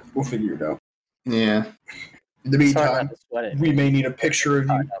sweat it. We'll figure it out. Yeah. In the It's hard meantime, not to sweat it. we may need a picture of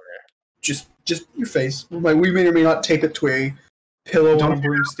you. Just your face. Like, we may or may not tape it to a pillow on a Don't you have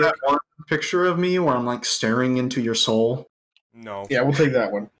broomstick. that one picture of me where I'm like staring into your soul? No. Yeah, we'll take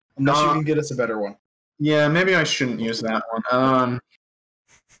that one. Unless you can get us a better one. Yeah, maybe I shouldn't use that one.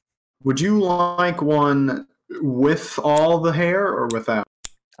 Would you like one with all the hair or without?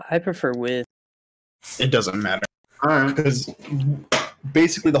 I prefer with. It doesn't matter. Alright. Because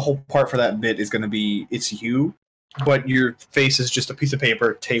basically the whole part for that bit is going to be it's you, but your face is just a piece of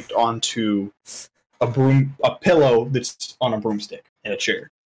paper taped onto a pillow that's on a broomstick in a chair.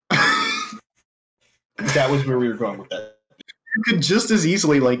 That was where we were going with that. You could just as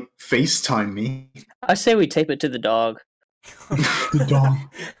easily FaceTime me. I say we tape it to the dog. The dog.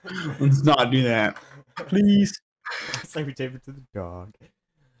 Let's not do that. Please. It's like we tape it to the dog.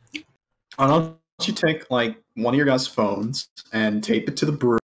 Why don't you take one of your guys' phones and tape it to the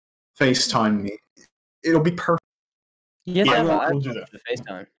broom, FaceTime me. It'll be perfect. Yes, Yeah, I we'll will do that.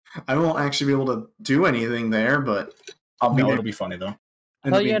 FaceTime. I won't actually be able to do anything there, but I'll be No, there. it'll be funny though. I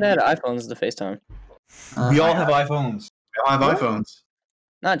thought you had iPhones to FaceTime. We all have iPhones. I have iPhones.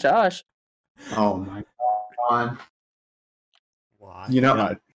 Not Josh. Oh my god. Why? You know,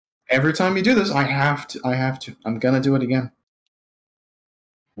 God. every time you do this, I have to. I'm gonna do it again.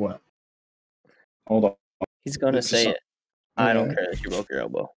 What? Hold on. He's gonna It's say just- it. I don't Yeah. care that you broke your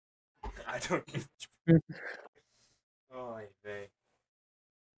elbow. I don't. Oh, they.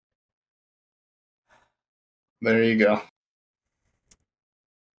 There you go.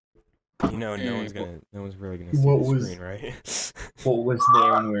 You know, no one's really gonna see What the was- screen, right? What was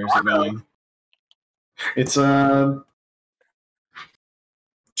there and where is it going? It's a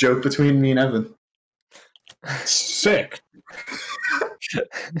joke between me and Evan. Sick.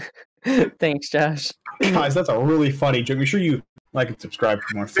 Thanks, Josh. Guys, that's a really funny joke. Make sure you like and subscribe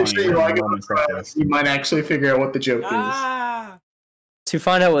for more Make funny sure you like moments like this. You might actually figure out what the joke Ah! To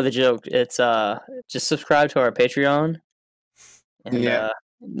find out what the joke, it's just subscribe to our Patreon, and Yeah.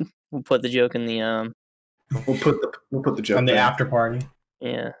 we'll put the joke in the is. We'll put the joke On the there. after party.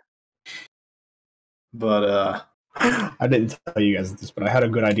 yeah. But I didn't tell you guys this, but I had a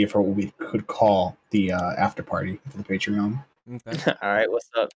good idea for what we could call the after party for the Patreon. Okay. All right, what's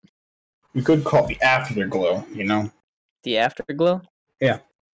up? We could call it the afterglow, you know? The afterglow? all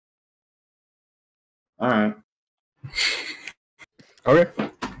right. Okay.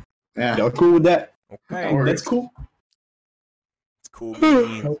 Yeah. Y'all cool with that? Okay. Or- That's cool. It's cool.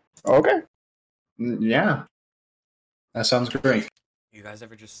 beans. Okay. Yeah. That sounds great. You guys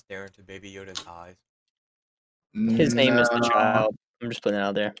ever just stare into Baby Yoda's eyes? His name is the No. child. I'm just putting it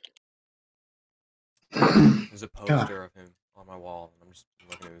out there. There's a poster of him on my wall, and I'm just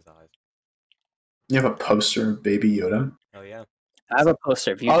looking at his eyes. You have a poster of Baby Yoda? Hell yeah. I have a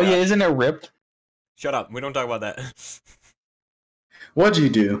poster of you. Oh, Josh. yeah, isn't it ripped? Shut up. We don't talk about that. What'd you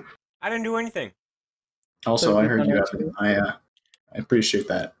do? I didn't do anything. Also, I heard you, Evan. I appreciate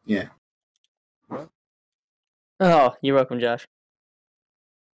that. Yeah. Oh, you're welcome, Josh.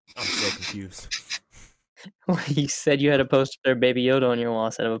 I'm so confused. You said you had a poster of Baby Yoda on your wall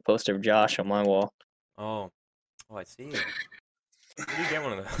instead of a poster of Josh on my wall. Oh, I see. Where do you get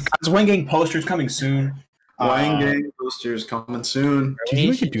one of those? This Wang Gang poster's coming soon. Wang Gang posters coming soon. Do you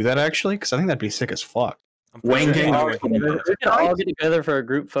think we could do that actually? Because I think that'd be sick as fuck. Wang Gang. We can all get together for a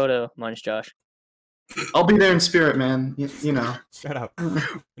group photo, minus Josh. I'll be there in spirit, man. You know. Shut up.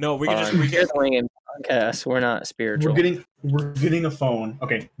 No, we can just. We get the Wang Gang podcast. We're not spiritual. We're getting a phone.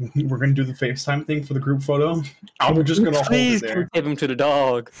 Okay, we're gonna do the FaceTime thing for the group photo. We're just gonna Please hold it there. tape him to the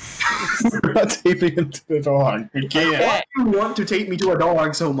dog. We're not taping him to the dog. We can't. Why do you want to take me to a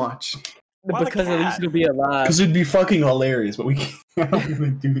dog so much? Why Because the at least cat? it'll be alive. Because it'd be fucking hilarious, but we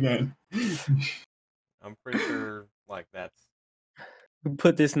can't do that. I'm pretty sure, like, that's. We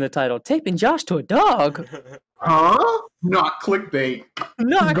put this in the title. Taping Josh to a dog. Huh? Not clickbait.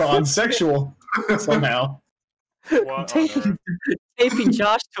 Not Gone sexual somehow. What on taping, earth? taping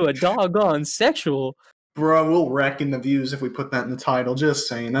Josh to a doggone sexual. Bro, we'll wreck in the views if we put that in the title. Just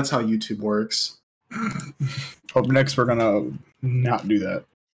saying. That's how YouTube works. Hope next we're gonna not do that.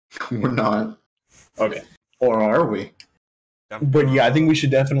 We're not. Okay. Or are we? But yeah, I think we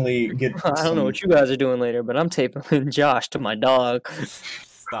should definitely get. I don't know what you guys are doing later, but I'm taping Josh to my dog.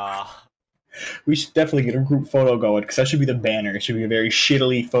 Stop. We should definitely get a group photo going because that should be the banner. It should be a very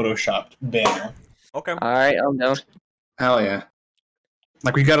shittily photoshopped banner. Okay. All right, I'm down. Hell yeah.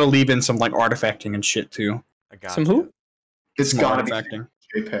 Like we gotta leave in some like artifacting and shit too. I got Some who? It's Some gotta be artifacting.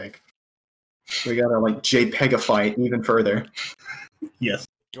 JPEG. We gotta like JPEGify it even further. Yes.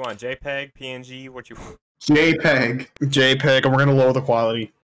 You want JPEG, PNG? What you JPEG. JPEG, and we're gonna lower the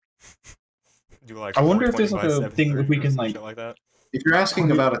quality. do? Like I wonder if 420 there's like by a thing if we 730 or can some like. shit like that. If you're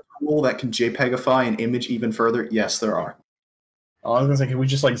asking about a tool that can JPEGify an image even further, yes, there are. I was gonna say, can we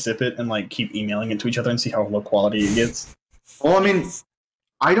just like zip it and like keep emailing it to each other and see how low quality it gets? Well, I mean,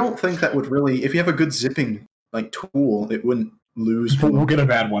 I don't think that would really. If you have a good zipping like tool, it wouldn't lose. But we'll get a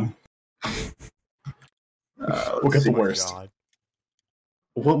bad one. We'll get the Oh my worst. God.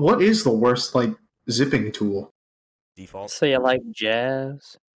 What is the worst like zipping tool? Default. So you like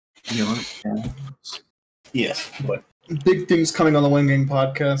jazz? You know? Yes, but big things coming on the Wang Gang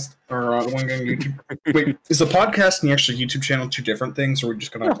podcast or the Wang Gang YouTube. Wait, is the podcast and the actual YouTube channel two different things, or are we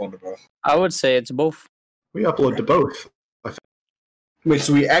just gonna upload to both? I would say it's both. We upload to both. Wait,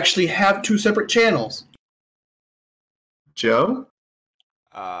 so we actually have two separate channels? Joe?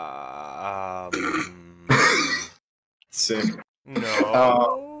 Sick.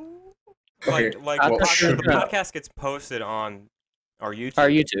 No. Okay, Like I the, thought sure. the podcast gets posted on our YouTube. Our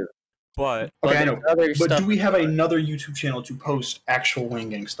YouTube. But Okay, I there's know. other But stuff- do we have another YouTube channel to post actual Wang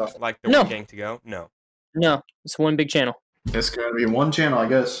Gang stuff? like the No. One Gang to go? No. No, it's one big channel. It's gonna be one channel, I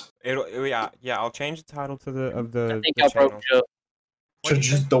guess. Yeah. I'll change the title to the I think the I channel. broke Joe. So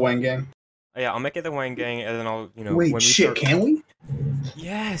just the Wang Gang? Yeah, I'll make it the Wang Gang, and then I'll when Wait, we shit, start... can we?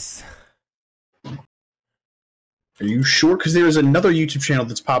 Yes. Are you sure? Because there is another YouTube channel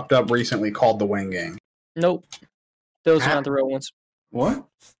that's popped up recently called the Wang Gang. Nope. Those are Ah. not the real ones. What?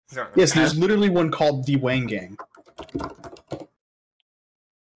 Yes, there's literally one called the Wang Gang.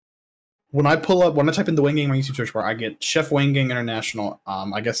 When I type in the Wang Gang on my YouTube search bar, I get Chef Wang Gang International.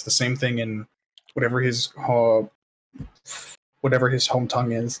 I guess the same thing in whatever his home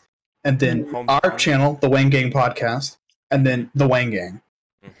tongue is, and then Home our tongue? channel, the Wang Gang Podcast, and then the Wang Gang.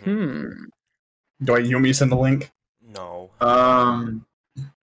 Mhm. You want me to send the link? No.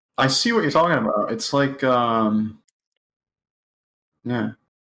 I see what you're talking about. It's like, yeah.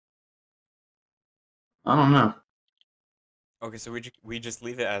 I don't know. Okay, so we just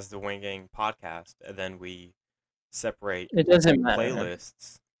leave it as the Wang Gang podcast, and then we separate It doesn't matter.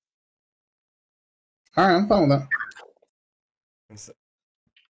 playlists. All right, I'm fine with that. And so,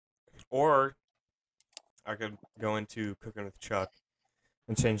 or I could go into Cooking with Chuck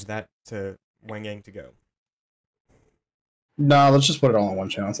and change that to Wang Gang to go. No, let's just put it all on one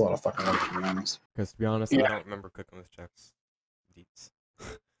channel. It's a lot of fucking work, to be honest. Because to be honest, I don't remember Cooking with Chuck's deets.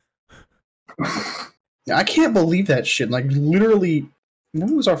 Yeah, I can't believe that shit. Like, literally,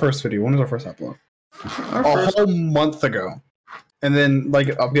 when was our first video? When was our first upload? A whole month ago. And then,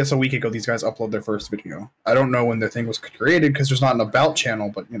 like, I guess a week ago, these guys upload their first video. I don't know when their thing was created because there's not an about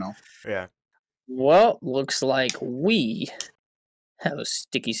channel, but, you know. Yeah. Well, looks like we have a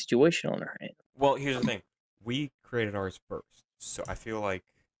sticky situation on our hands. Well, here's the thing. We created ours first, so I feel like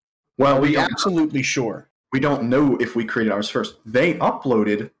Well, Are we absolutely sure? we don't know if we created ours first. They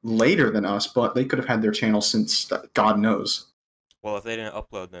uploaded later than us, but they could have had their channel since God knows. Well, if they didn't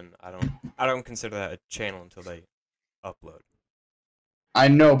upload, then I don't consider that a channel until they upload. I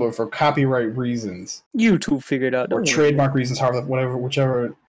know, but for copyright reasons YouTube figured out. or Don't worry. trademark reasons, however,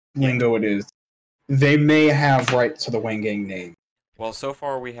 whichever lingo it is, they may have rights to the Wang Gang name. Well, so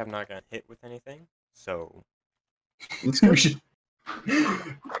far we have not gotten hit with anything, so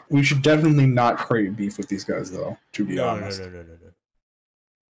we should definitely not create beef with these guys, though. To be honest, no.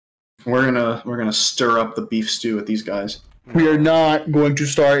 We're gonna stir up the beef stew with these guys. we are not going to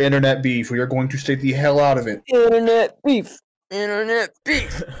start internet beef. We are going to stay the hell out of it. Internet beef. Internet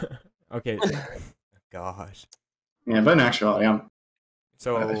beef. Okay. Gosh. Yeah, but in actuality,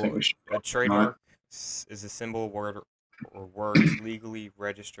 So I think we should a trademark is a symbol, word, or words legally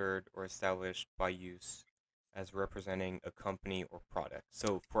registered or established by use as representing a company or product.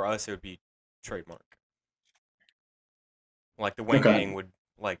 So for us, it would be trademark. Like the Wang Gang would,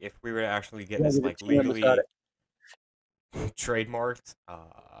 like if we were to actually get this like legally trademarked,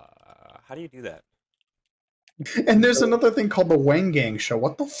 how do you do that? And there's another thing called the Wang Gang Show.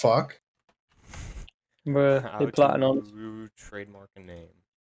 What the fuck? Bruh, How they plotting on us. to trademark a name?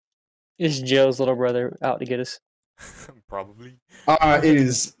 It's Joe's little brother out to get us. Probably. It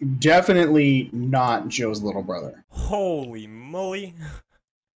is definitely not Joe's little brother. Holy moly!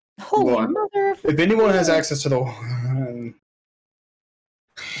 Holy What? mother! If anyone has access to the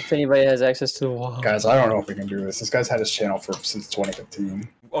If anybody has access to the wall. guys, I don't know if we can do this. This guy's had his channel since 2015.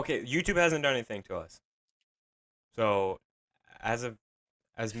 Okay, YouTube hasn't done anything to us. So, as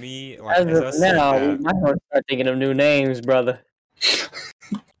me, like, As as of us saying now, we that, might want to start thinking of new names, brother.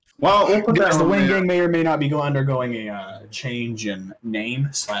 Well, we'll put Guys, that the on Wang there. Gang may or may not be undergoing a change in name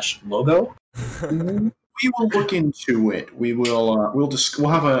 / logo. We will look into it. We'll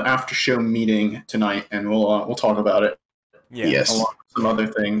have an after show meeting tonight, and we'll talk about it. yeah. Yes. Along with some other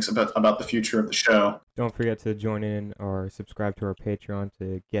things about the future of the show. Don't forget to join in or subscribe to our Patreon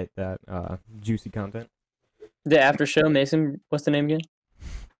to get that juicy content. The after show, Mason. What's the name again?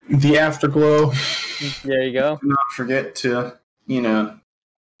 The Afterglow. There you go. Do not forget to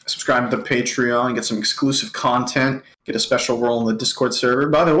subscribe to the Patreon, get some exclusive content, get a special role in the Discord server.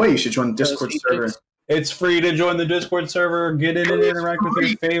 By the way, you should join the Discord server. It's free to join the Discord server. Get in and interact with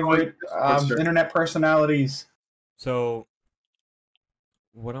your favorite internet personalities. So,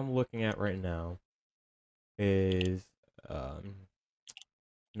 what I'm looking at right now is an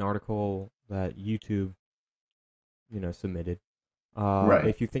article that YouTube, submitted. Right.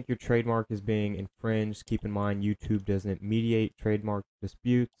 If you think your trademark is being infringed, keep in mind YouTube doesn't mediate trademark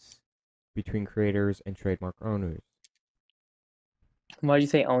disputes between creators and trademark owners. Why do you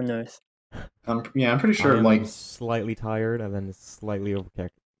say owners? I'm pretty sure. I'm slightly tired and then slightly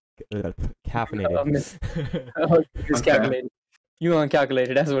caffeinated. Oh, it's calculated. You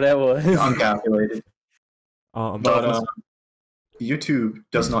uncalculated. That's what that was. Uncalculated. But YouTube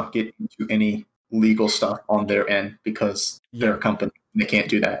does not get into any legal stuff on their end because they're a company. They can't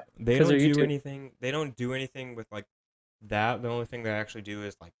do that. They don't they're do YouTube. anything. They don't do anything with like that. The only thing they actually do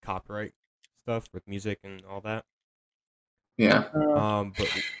is like copyright stuff with music and all that. Yeah. But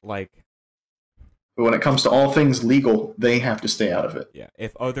like, But when it comes to all things legal, they have to stay out of it. yeah,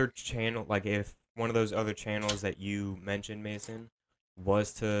 if one of those other channels that you mentioned, Mason,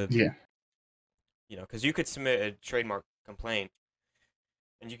 was to, because you could submit a trademark complaint,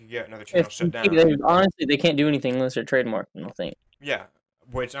 and you could get another channel shut down. Honestly, they can't do anything unless they're trademarking, I think. Yeah,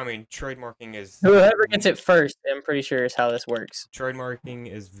 which I mean, trademarking is Whoever gets it first, I'm pretty sure is how this works.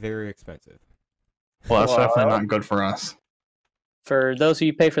 trademarking is very expensive. Well, that's Well, definitely not good for us. For those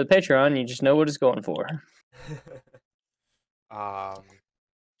who pay for the Patreon, you just know what it's going for.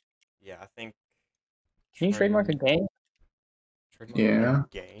 Yeah, I think. Can you trademark a game? Yeah.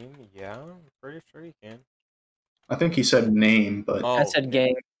 Game? Yeah, I'm pretty sure you can. I think he said name, but I said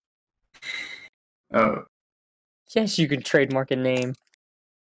game. oh, Yes, you can trademark a name.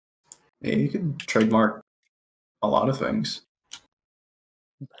 yeah, you could trademark a lot of things.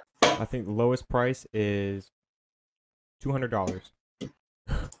 I think the lowest price is $200.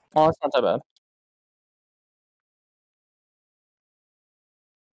 Oh, that's not that bad.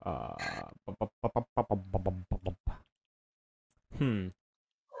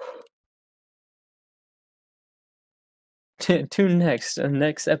 Tune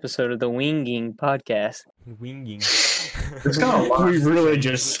next episode of the Winging podcast. Winging. It's got a lot. We really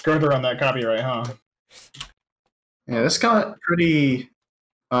just skirt around that copyright, huh? Yeah, this got pretty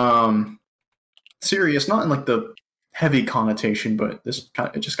serious. Not in like the heavy connotation, but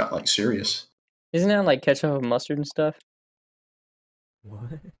it just got like serious. Isn't that like ketchup and mustard and stuff? What?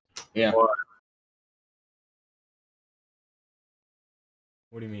 Yeah. What?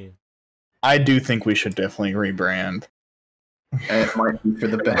 What do you mean? I do think we should definitely rebrand. It might be for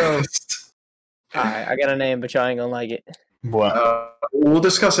the best. Alright, I got a name, but y'all ain't gonna like it. What? We'll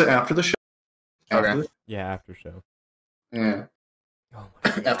discuss it after the show. Okay. Yeah, after show. Yeah. Oh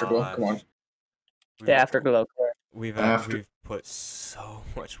my Afterglow, gosh. come on. The Afterglow. We've put so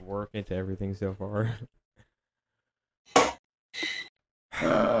much work into everything so far.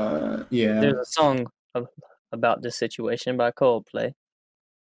 Yeah. There's a song about this situation by Coldplay.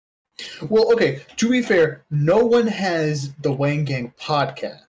 Well, okay, to be fair, no one has the Wang Gang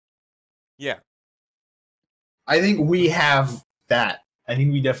podcast. Yeah. I think we have that. I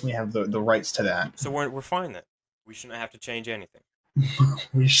think we definitely have the rights to that. So we're fine then. We shouldn't have to change anything.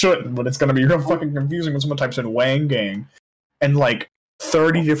 We shouldn't, but it's gonna be real fucking confusing when someone types in Wang Gang and like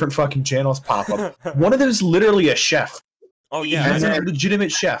 30 different fucking channels pop up. One of them is literally a chef. Oh yeah, I That's know. a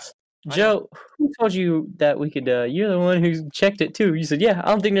legitimate chef. Joe, who told you that we could, you're the one who checked it too. You said, yeah, I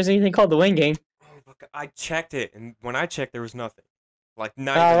don't think there's anything called the Wang Gang. Oh, look, I checked it, and when I checked, there was nothing. Like,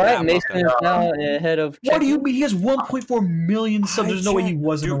 not Alright, even Mason is now ahead of What do you checking. mean? He has 1.4 million subs. There's no way he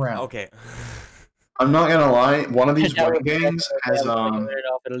wasn't Dude, around. Okay. I'm not gonna lie. One of these That Wang was- Gangs that was off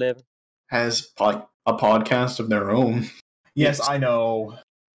at 11. has like a podcast of their own. Yes, I know.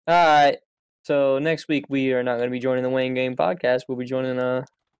 Alright, so next week we are not going to be joining the Wang Gang podcast. We'll be joining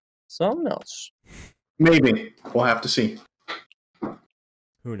something else. Maybe we'll have to see.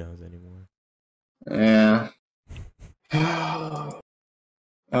 Who knows anymore? Yeah.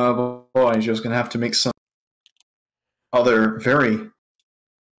 Boy, Joe's gonna have to make some other very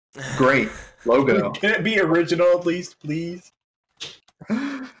great logo. Can it be original at least, please?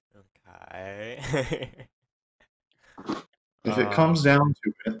 Okay. If it comes down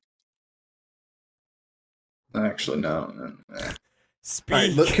to it. Actually, no. Speak.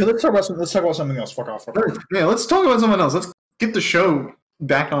 Alright, let's talk about something else. Fuck off. Yeah, let's talk about someone else. Let's get the show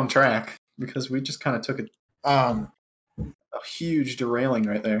back on track because we just kind of took a huge derailing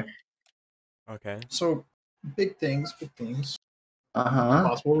right there. Okay. So big things. Uh-huh.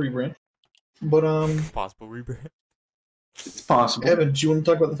 Possible rebrand. But Possible rebrand. It's possible. Evan, do you want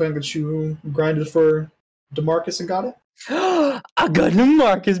to talk about the fact that you grinded for DeMarcus and got it? I got the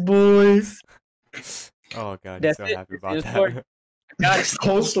Marcus, boys. Oh god, I'm That's so it. happy It's about his that. word. Got it. The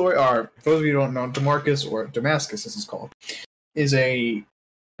whole story, or for those of you who don't know, DeMarcus, or Damascus as it's called,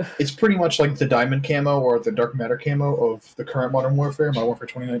 it's pretty much like the diamond camo or the dark matter camo of the current Modern Warfare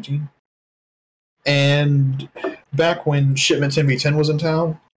 2019. And back when Shipment 10v10 was in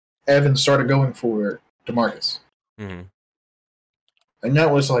town, Evan started going for DeMarcus. Mhm. And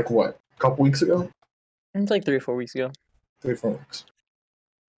that was like, what, a couple weeks ago? It's like 3 or 4 weeks ago. 3 or 4 weeks.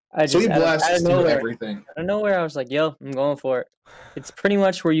 I So he just, out blasted of through nowhere, everything. out of nowhere, I was like, yo, I'm going for it. It's pretty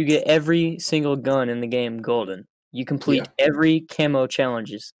much where you get every single gun in the game golden. You complete every camo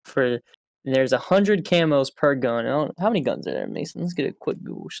challenges. There's 100 camos per gun. How many guns are there, Mason? Let's get a quick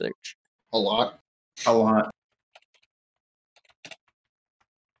Google search. A lot. A lot.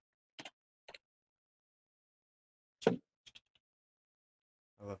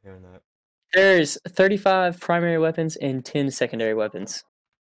 I love hearing that. There's 35 primary weapons and 10 secondary weapons.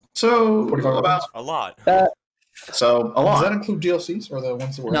 So 45 about A lot. a Does lot. that include DLCs or the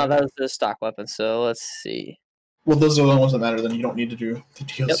ones that were? No, that was the stock weapon. So let's see. Well, those are the ones that matter. Then you don't need to do the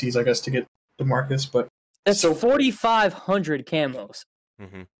DLCs, I guess, to get DeMarcus. But That's So- 4,500 camos.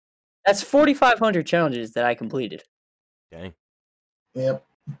 Mhm. That's 4,500 challenges that I completed. Dang. yep.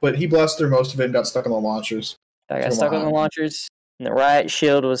 But he blasted through most of it and got stuck on the launchers. I got Come stuck on the on. launchers, and the riot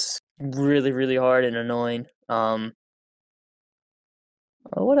shield was really, really hard and annoying.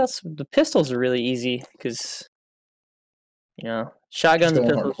 What else? The pistols are really easy because, shotguns and Still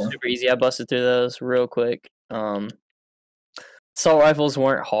pistols are hardcore. super easy. I busted through those real quick. Assault rifles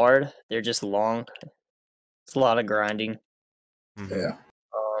weren't hard; they're just long. It's a lot of grinding. Mhm. Yeah.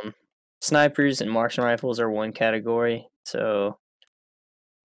 Snipers and marksman rifles are one category, so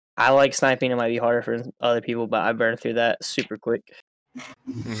I like sniping. It might be harder for other people, but I burn through that super quick.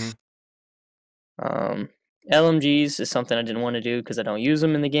 Mhm. LMGs is something I didn't want to do because I don't use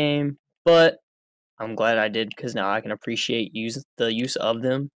them in the game, but I'm glad I did because now I can appreciate the use of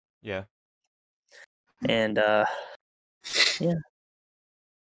them. Yeah. And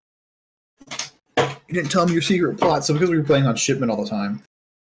You didn't tell him your secret plot, so because we were playing on Shipment all the time,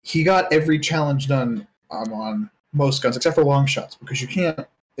 he got every challenge done on most guns except for long shots because you can't.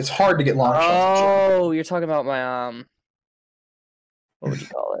 It's hard to get long shots. on Shipment. oh, you're talking about my what would you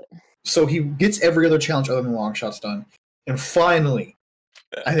call it? So he gets every other challenge other than long shots done, and finally,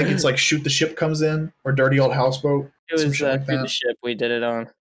 I think it's like shoot the ship comes in or dirty old houseboat. It some was shit like through the that. ship we did it on.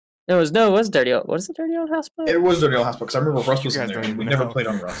 It was dirty old. What is it, dirty old houseboat? It was dirty old houseboat because I remember Rust was You in guys there. don't And we even never know. played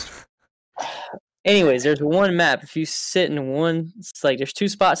on Rust. Anyways, there's one map. If you sit in one, it's like there's 2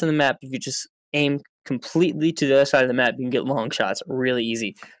 spots in the map. If you just aim completely to the other side of the map, you can get long shots really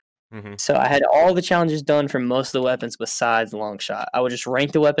easy. Mm-hmm. So I had all the challenges done for most of the weapons besides the long shot. I would just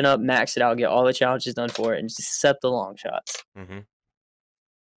rank the weapon up, max it out, get all the challenges done for it, and just set the long shots. Mm-hmm.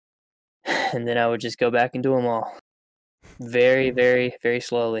 And then I would just go back and do them all. Very, very, very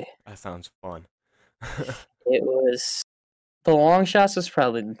slowly. That sounds fun. It was... The long shots was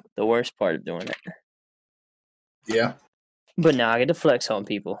probably the worst part of doing it. Yeah. But now I get to flex on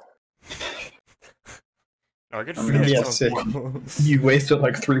people. I get I mean, yeah, sick. You wasted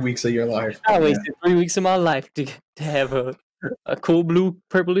like 3 weeks of your life. I wasted 3 weeks of my life to have a cool blue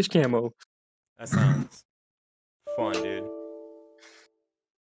purplish camo. That sounds fun, dude.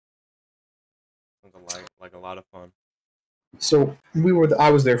 Sounds like a lot of fun. So I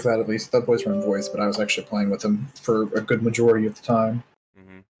was there for that at least. That voice run voice, but I was actually playing with him for a good majority of the time,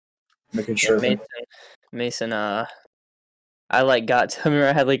 making sure. Mason, I like got. I remember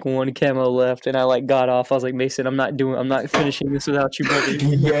I had like 1 camo left, and I like got off. I was like, Mason, I'm not finishing this without you, brother.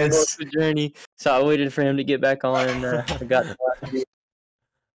 Yes. The journey. So I waited for him to get back on, and I got.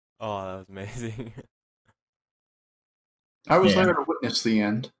 Oh, that was amazing. I was there to witness the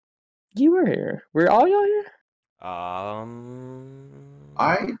end. You were here. Were all y'all here? I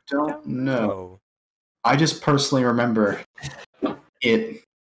don't know. I just personally remember it.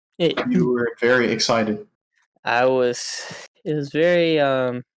 You were very excited. I was. It was very.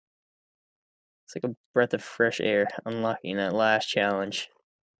 It's like a breath of fresh air unlocking that last challenge.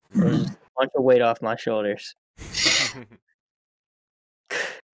 It was just a bunch of weight off my shoulders.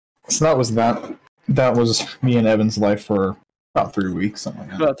 So that was that. That was me and Evan's life for about 3 weeks, something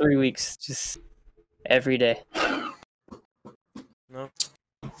like that. About 3 weeks, just every day. No,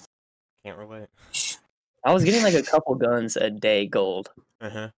 can't relate. I was getting like a couple guns a day gold.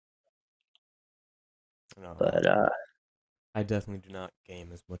 No, But I definitely do not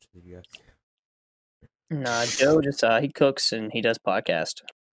game as much as you guys. nah, Joe just he cooks and he does podcast.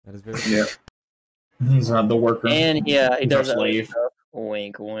 That is very Yeah. He's not the worker. And yeah, he He's does our other slave. stuff.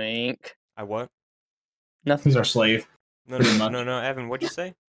 Wink, wink. I what? Nothing. He's our slave. No, Pretty much. no, Evan, what'd you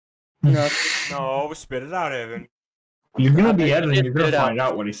say? No. No, spit it out, Evan. You're gonna be editing. did You're gonna spit it out. find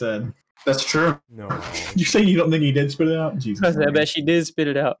out what he said. That's true. No. You say you don't think he did spit it out? Jesus. I bet she did spit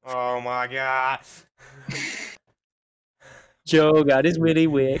it out. Oh my god. Joe got his witty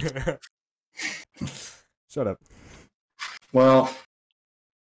wick. Shut up. Well,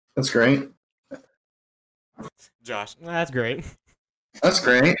 that's great. Josh, that's great. That's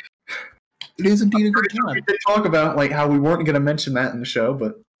great. It is indeed a good We time. did talk about like how we weren't going to mention that in the show,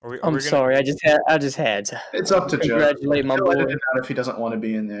 but I'm sorry, I just had to. it's up to Joe. Congratulate my He'll boy. edit it out if he doesn't want to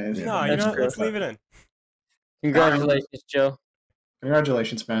be in there. No, you That's know what? true. Let's leave it in. Congratulations, Joe.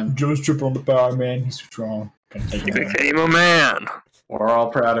 Congratulations, man. Joe's triple on the power, man. He's strong. You became a man. We're all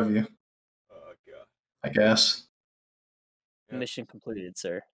proud of you, Oh god. I guess. Yeah. Mission completed,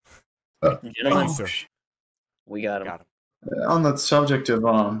 sir. Thank Gentlemen, you, sir. we got him. Got him. On the subject of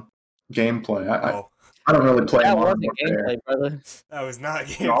gameplay, Oh, I don't really play That Modern wasn't Warfare. gameplay, brother. that was not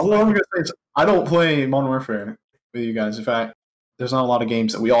gameplay. No, all I'm gonna say is I don't play Modern Warfare with you guys. In fact, there's not a lot of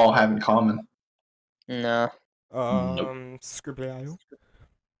games that we all have in common. No. Scribbly.io.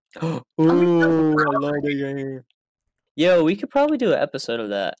 Ooh, I love the game. Yo, we could probably do an episode of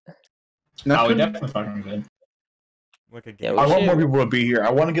that. Oh, we definitely fucking good. Look at Yeah, game. we I want should. more people to be here. I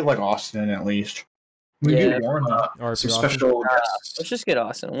want to get like Austin in at least. We Yeah. get Warren. RP Some Austin. special guests. Let's just get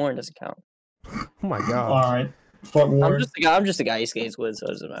Austin. Warren doesn't count. Oh my All god. right. Fuck Warren. I'm just the guy he skates with, so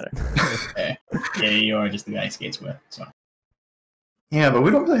it doesn't matter. Yeah, you are just the guy he skates with. So. Yeah, but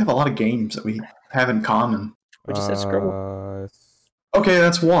we don't really have a lot of games that we have in common. We just said Scribble. Okay,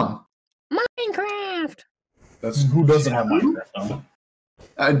 that's one. Minecraft. That's Who doesn't have Minecraft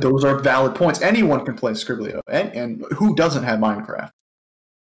though? those are valid points. Anyone can play Scribblio, and who doesn't have Minecraft?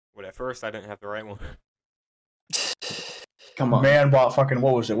 Well, at first I didn't have the right one. Come on, Man bought fucking,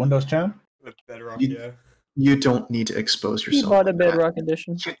 what was it, Windows 10? The Bedrock, You- yeah. you don't need to expose You yourself. bought a like that. Bedrock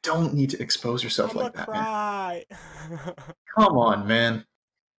edition. You don't need to expose yourself I'm like gonna that, man. cry. Come on, man.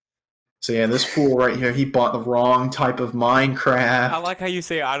 So yeah, this fool right here, he bought the wrong type of Minecraft. I like how you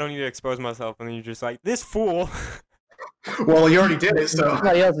say I don't need to expose myself, and then you're just like, this fool. Well, you already did it, so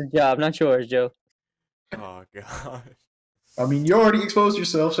Somebody else's job, not yours, Joe. Oh god. I mean, you already exposed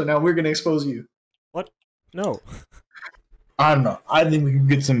yourself, so now we're gonna expose you. No. I don't know. I think we could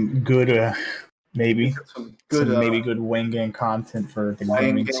get some good, maybe. Some good, Some maybe good Wang Gang content for the Wang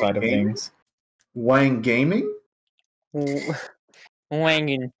gaming Gang side of gaming? things. Wang Gaming.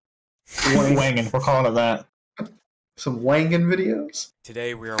 Wanging. Wangin', we're calling it that. Some Wangin videos.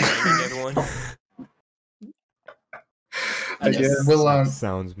 Today we are wanging everyone. We'll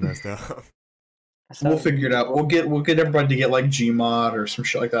Sounds messed up. we'll figure it out. We'll get everybody to get like Gmod or some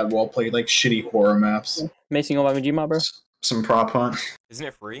shit like that. We'll play like shitty horror maps. Mason, you gonna buy me Gmod, bro? Some prop hunt. Isn't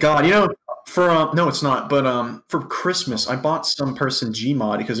it free? God, for no, it's not. But for Christmas, I bought some person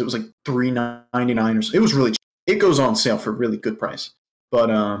Gmod because it was like $3.99 or so. It was really cheap. It goes on sale for a really good price. But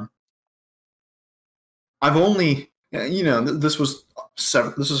I've only this was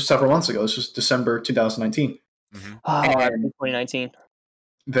several months ago. This was December 2019. Mm-hmm. Oh, And 2019.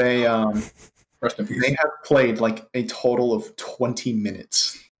 they Rest in peace. they have played like a total of 20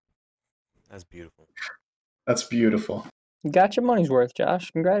 minutes. That's beautiful. That's beautiful. You got your money's worth, Josh.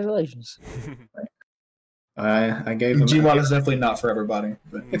 Congratulations. I gave them. Gmod is definitely not for everybody,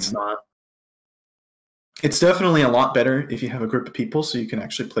 but It's not. It's definitely a lot better if you have a group of people, so you can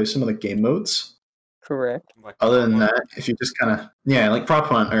actually play some of the game modes. Correct. Like, Other than that, if you just kind of like Prop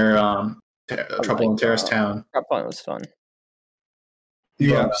Hunt or Trouble in Terrace Town. Prop Hunt was fun.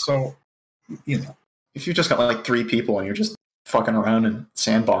 yeah. But So if you just got like 3 people and you're just fucking around in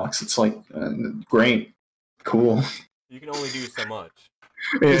Sandbox, it's like great, cool. you can only do so much.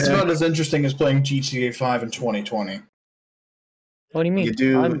 it's not as interesting as playing GTA 5 in 2020. What do you mean? You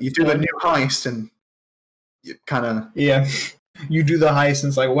do the new heist and you kind of Yeah, you do the heist and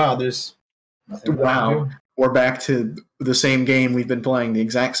it's like, wow, there's nothing. wow. We're back to the same game we've been playing, the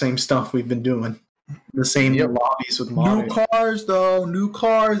exact same stuff we've been doing, the same lobbies with New modders. cars though, new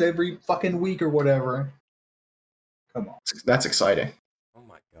cars every fucking week or whatever. Come on. That's exciting. Oh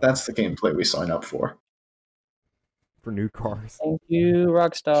my god. That's the gameplay we sign up for. for new cars. Thank you,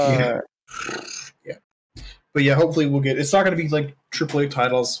 Rockstar. Yeah. But yeah, hopefully we'll get. It's not going to be like AAA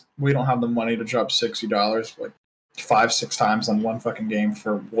titles. We don't have the money to drop $60 like 5-6 times on one fucking game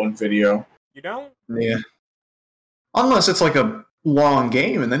for one video. You don't? Yeah. Unless it's like a long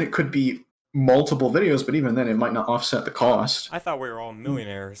game, and then it could be multiple videos, but even then it might not offset the cost. I thought we were all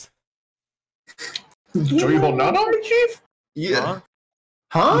millionaires. Joe, you hold not on me, Chief? Yeah. You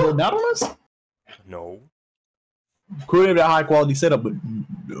Huh? hold not on us? No. Could have that high quality setup, but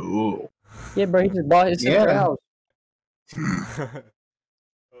no. Yeah, bro, he just bought his sister house.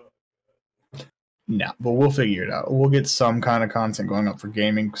 Nah, but we'll figure it out. We'll get some kind of content going up for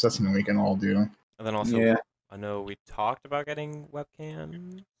gaming because that's something we can all do. And then also, Yeah. I know we talked about getting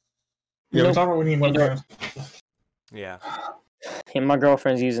webcam. Yeah, Nope. we're talking about winning webcams. Yeah. And my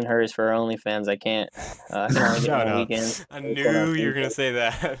girlfriend's using hers for her OnlyFans. I can't. I can only get Shut it on up. weekends. I knew you were gonna say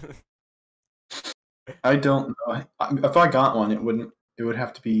that. I don't know. If I got one, it would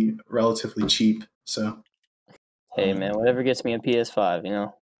have to be relatively cheap. So Hey, man, whatever gets me a PS5, you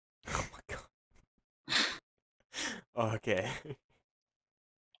know? Oh my god. Okay.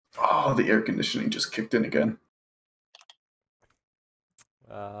 the air conditioning just kicked in again.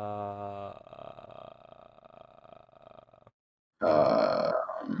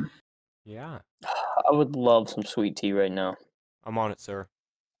 Yeah. I would love some sweet tea right now. I'm on it, sir.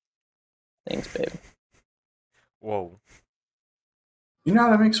 Thanks, babe. Whoa. You know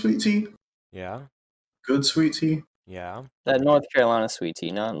how to make sweet tea? Yeah. Good sweet tea? Yeah. That North Carolina sweet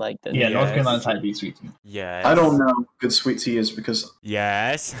tea, not like the. Yeah, North Yes. Carolina type B sweet tea. Yes. I don't know what good sweet tea is because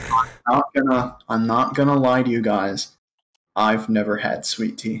Yes. I'm not gonna lie to you guys. I've never had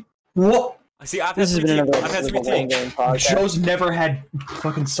sweet tea. What? See, I've had This has sweet been tea. another I've had sweet Wang tea. Gang podcast. Joe's never had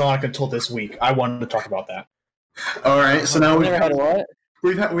fucking Sonic until this week. I wanted to talk about that. All right, so now You never had what?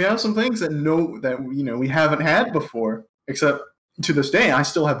 we have some things that we haven't had before. Except to this day, I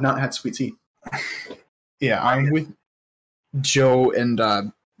still have not had sweet tea. Yeah, I'm with Joe and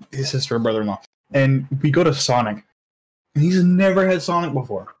his sister and brother-in-law, and we go to Sonic, and he's never had Sonic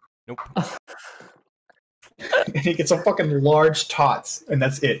before. Nope. And he gets a fucking large tots, and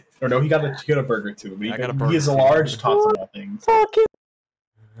that's it. Or no, he got a burger too, but I got a he burger. has a large tots of all things.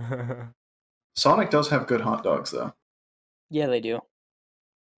 Sonic does have good hot dogs, though. Yeah, they do.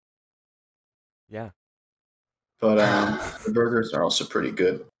 Yeah. But the burgers are also pretty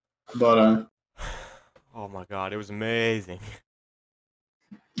good. But Oh my god, it was amazing.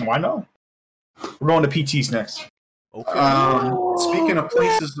 Why not? We're going to PT's next. Okay. speaking of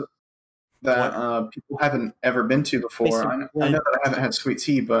places that people haven't ever been to before, I know that I haven't had sweet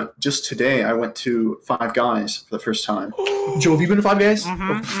tea, but just today I went to Five Guys for the first time. Joe, have you been to Five Guys?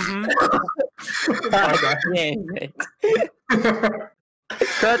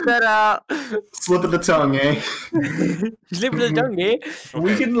 Cut that out. Slip of the tongue, eh? Slip of the tongue, eh?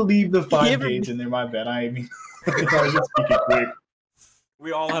 We can leave the Five ever- Guys in there, my bad. I mean, I was just speaking quick.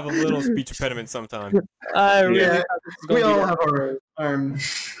 We all have a little speech impediment sometimes. I really Yeah, thought this was gonna we be all that. have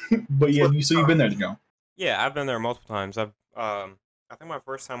our But yeah, so you've been there, Joe. Yeah, I've been there multiple times. I think my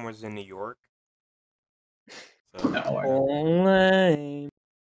first time was in New York. So No, Lame.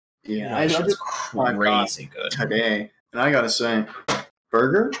 Yeah, that shit's I got crazy good. today, and I gotta say,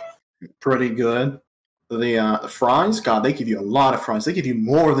 burger, pretty good. The fries, God, they give you a lot of fries. They give you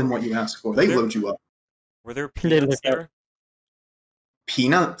more than what you ask for. They They're- load you up. were there They peanuts look like- there?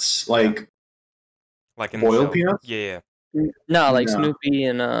 Peanuts, like Like in the boiled show? peanuts? Yeah. No, like No. Snoopy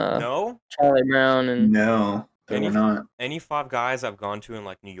and No? Charlie Brown and No, they Any- were not. Any Five Guys I've gone to in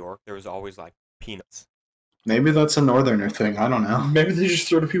like New York, there was always like peanuts. Maybe that's a northerner thing. I don't know. Maybe they just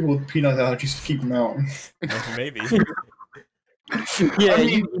throw the people with peanut allergies to keep them out. Maybe. yeah, I mean-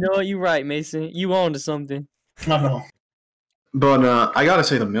 you know what? You're right, Mason. You on to something. I don't know. But I gotta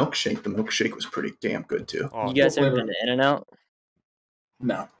say, the milkshake was pretty damn good too. Oh, You guys ever flavor? been to In-N-Out?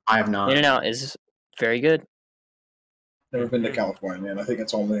 No, I have not. In-N-Out is very good. never been to California, and I think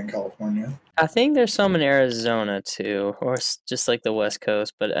it's only in California. I think there's some in Arizona too, or just like the West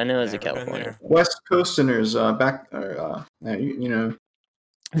Coast, but I know it's a Never been California. there. West Coasterners you know.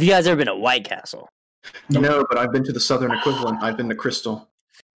 Have you guys ever been to White Castle? Nope. No, but I've been to the southern equivalent. I've been to Crystal.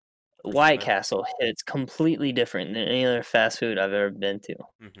 White that? Castle hits completely different than any other fast food I've ever been to.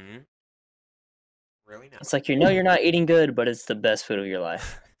 Mm-hmm. Really nice. It's like you're not eating good, but it's the best food of your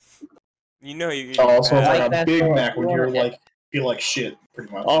life. You know you. Also, it's Like like a that Big for- Mac when you're yeah. like feel like shit,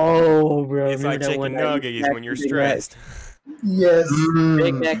 pretty much. Oh, bro! It's like remember that chicken one night you nuggets smacked when you're the Big Mac? stressed. Yes.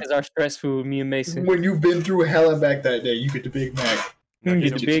 Big Mac is our stress food. Me and Mason. When you've been through hell and back that day, you get the Big Mac. You Nuggies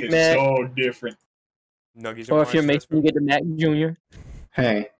get are- the Big It's Mac, so different. Nuggies are or if my you're stress Mason, you food. get the Mac Junior.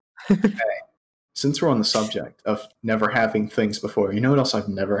 Hey, since we're on the subject of never having things before, you know what else I've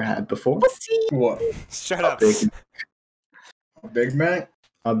never had before? What? Shut up. A Big Mac?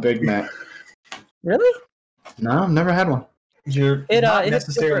 A Big Mac. Really? No, I've never had one. You're It not it's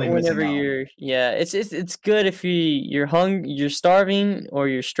necessarily different missing whenever out. it's good if you're starving or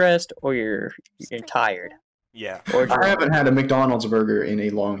you're stressed or you're tired Yeah. or I drunk. haven't had a McDonald's burger in a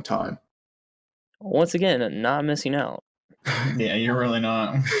long time. Once again, not missing out. Yeah, you're really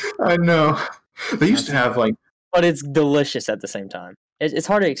not. I know. They used to have like But it's delicious at the same time. It's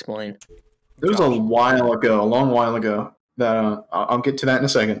hard to explain. there was a long while ago that I'll get to that in a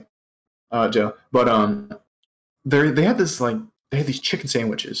second, Joe. But they had these chicken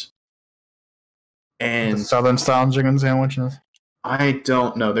sandwiches, and Southern style chicken sandwiches. I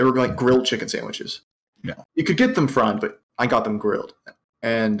don't know. They were like grilled chicken sandwiches. Yeah. You could get them fried, but I got them grilled.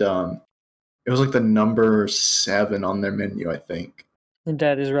 And it was like the number 7 on their menu, I think. And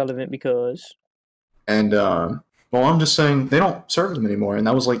that is relevant because And well, I'm just saying they don't serve them anymore. And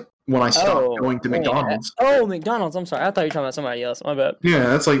that was like when I stopped going to McDonald's. McDonald's. I'm sorry. I thought you were talking about somebody else. My bad. Yeah,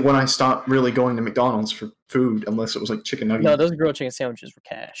 that's like when I stopped really going to McDonald's for food, unless it was like chicken nuggets. No, those grilled chicken sandwiches were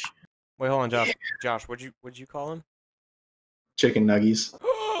cash. Wait, hold on, Josh. Josh, what'd you call him? Chicken nuggies.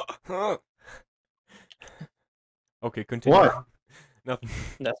 Okay, continue. What? Nothing.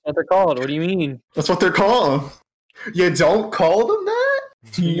 That's what they're called. What do you mean? That's what they're called. You don't call them that?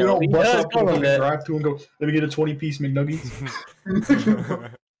 You No, he don't bust does up call to them the that. drive through and go, let me get a 20-piece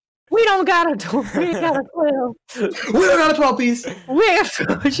McNuggets. We don't got a 12. We ain't got a 12. We don't got a 12-piece. We ain't got a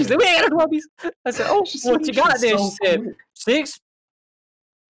 12. She said, we ain't got a 12 piece. I said, oh, what you got there? She said, 6.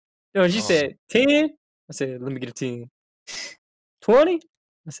 No, she said, 10. I said, let me get a 10. 20?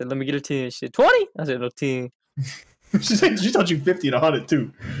 I said, let me get a 10. She said, 20? I said, no, 10. She taught you 50 and 100 too.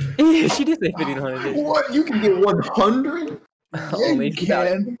 Yeah, she did say 50 to 100. What? You can get 100? Only if you got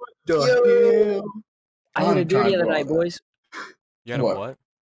it. The hell? I hit a deer the Time other for night, all that. boys. You had a What? what?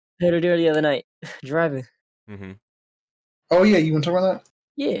 I hit a deer the other night. Driving. Mm-hmm. Oh, yeah, you want to talk about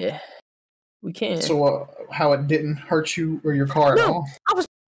Yeah. We can. that? So, how it didn't hurt you or your car at No. all?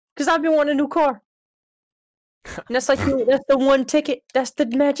 Because I've been wanting a new car. And that's that's the one ticket. That's the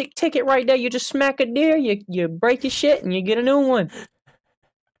magic ticket right there. You just smack a deer, you break your shit, and you get a new one.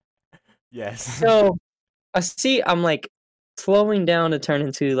 Yes. So I'm like slowing down to turn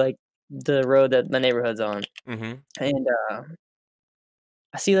into like the road that my neighborhood's on. Mm-hmm. And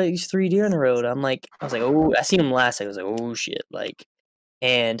I see like these 3 deer in the road. I was like, oh, I seen them last. I was like, oh shit, like,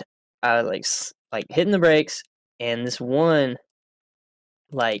 and I was like hitting the brakes, and this one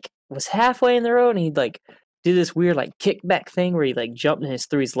like was halfway in the road, and he'd like do this weird like kickback thing where he like jumped and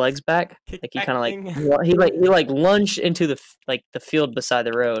threw his legs back, like he Kickback kind of thing. like he lunged into the the field beside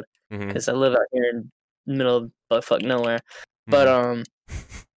the road Mm-hmm. because I live out here in the middle of buttfuck nowhere. But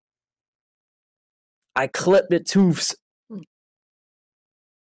I clipped it toofs.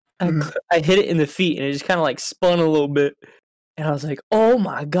 I hit it in the feet, and it just kind of like spun a little bit. And I was like, "Oh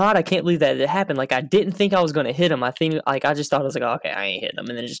my god, I can't believe that it happened!" Like I didn't think I was gonna hit him. I just thought I was like, oh, "Okay, I ain't hitting him,"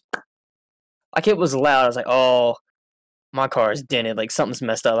 and then just like it was loud. I was like, "Oh, my car is dented. Like something's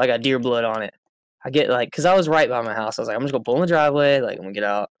messed up. I got deer blood on it." I get like, because I was right by my house. I was like, I'm just gonna pull in the driveway. Like, I'm gonna get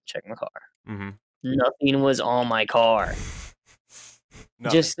out, check my car. Mm-hmm. Nothing was on my car.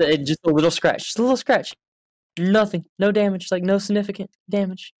 Nothing. Just a little scratch. Just a little scratch. Nothing. No damage. Like, no significant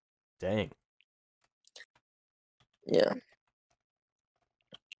damage. Dang. Yeah.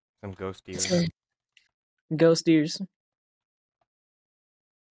 Some ghost ears. Ghost ears. It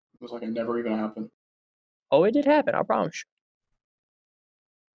was like it never even happened. Oh, it did happen. I promise you.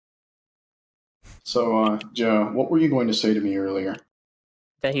 So, Joe, what were you going to say to me earlier?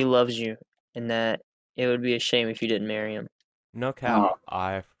 That he loves you, and that it would be a shame if you didn't marry him. No cap.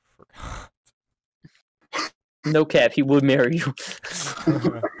 I forgot. No cap. He would marry you.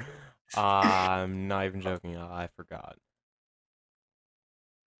 I'm not even joking. I forgot.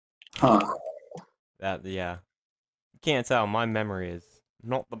 Huh. That, yeah. You can't tell. My memory is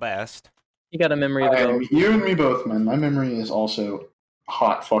not the best. You got a memory of a girl. You and me both, man. My memory is also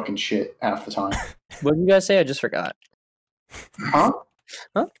hot fucking shit half the time. What did you guys say? I just forgot. Huh?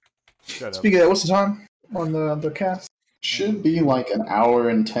 Shut up. Speaking of that, what's the time on the cast? Should be like an hour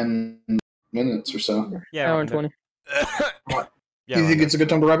and 10 minutes or so. Yeah. Hour and 20. Yeah. Do you think right it's a good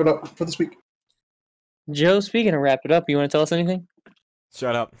time to wrap it up for this week? Joe, speaking of wrap it up, you want to tell us anything?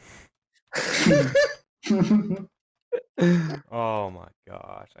 Shut up. Oh my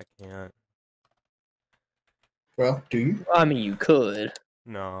gosh. I can't. Well, do you? I mean, you could.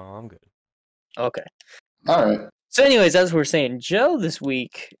 No, I'm good. Okay. All right. So, anyways, as we're saying, Joe this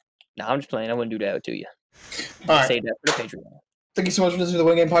week. No, I'm just playing. I wouldn't do that to you. All right. Say that for the Patreon. Thank you so much for listening to the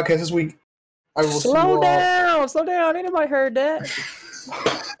Wang Game podcast this week. I will Slow down. Slow down. Anybody heard that?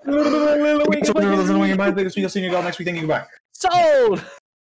 Thank you so much for listening to the Wang Game podcast this week. I'll see you all next week. Thank you. Goodbye. Sold.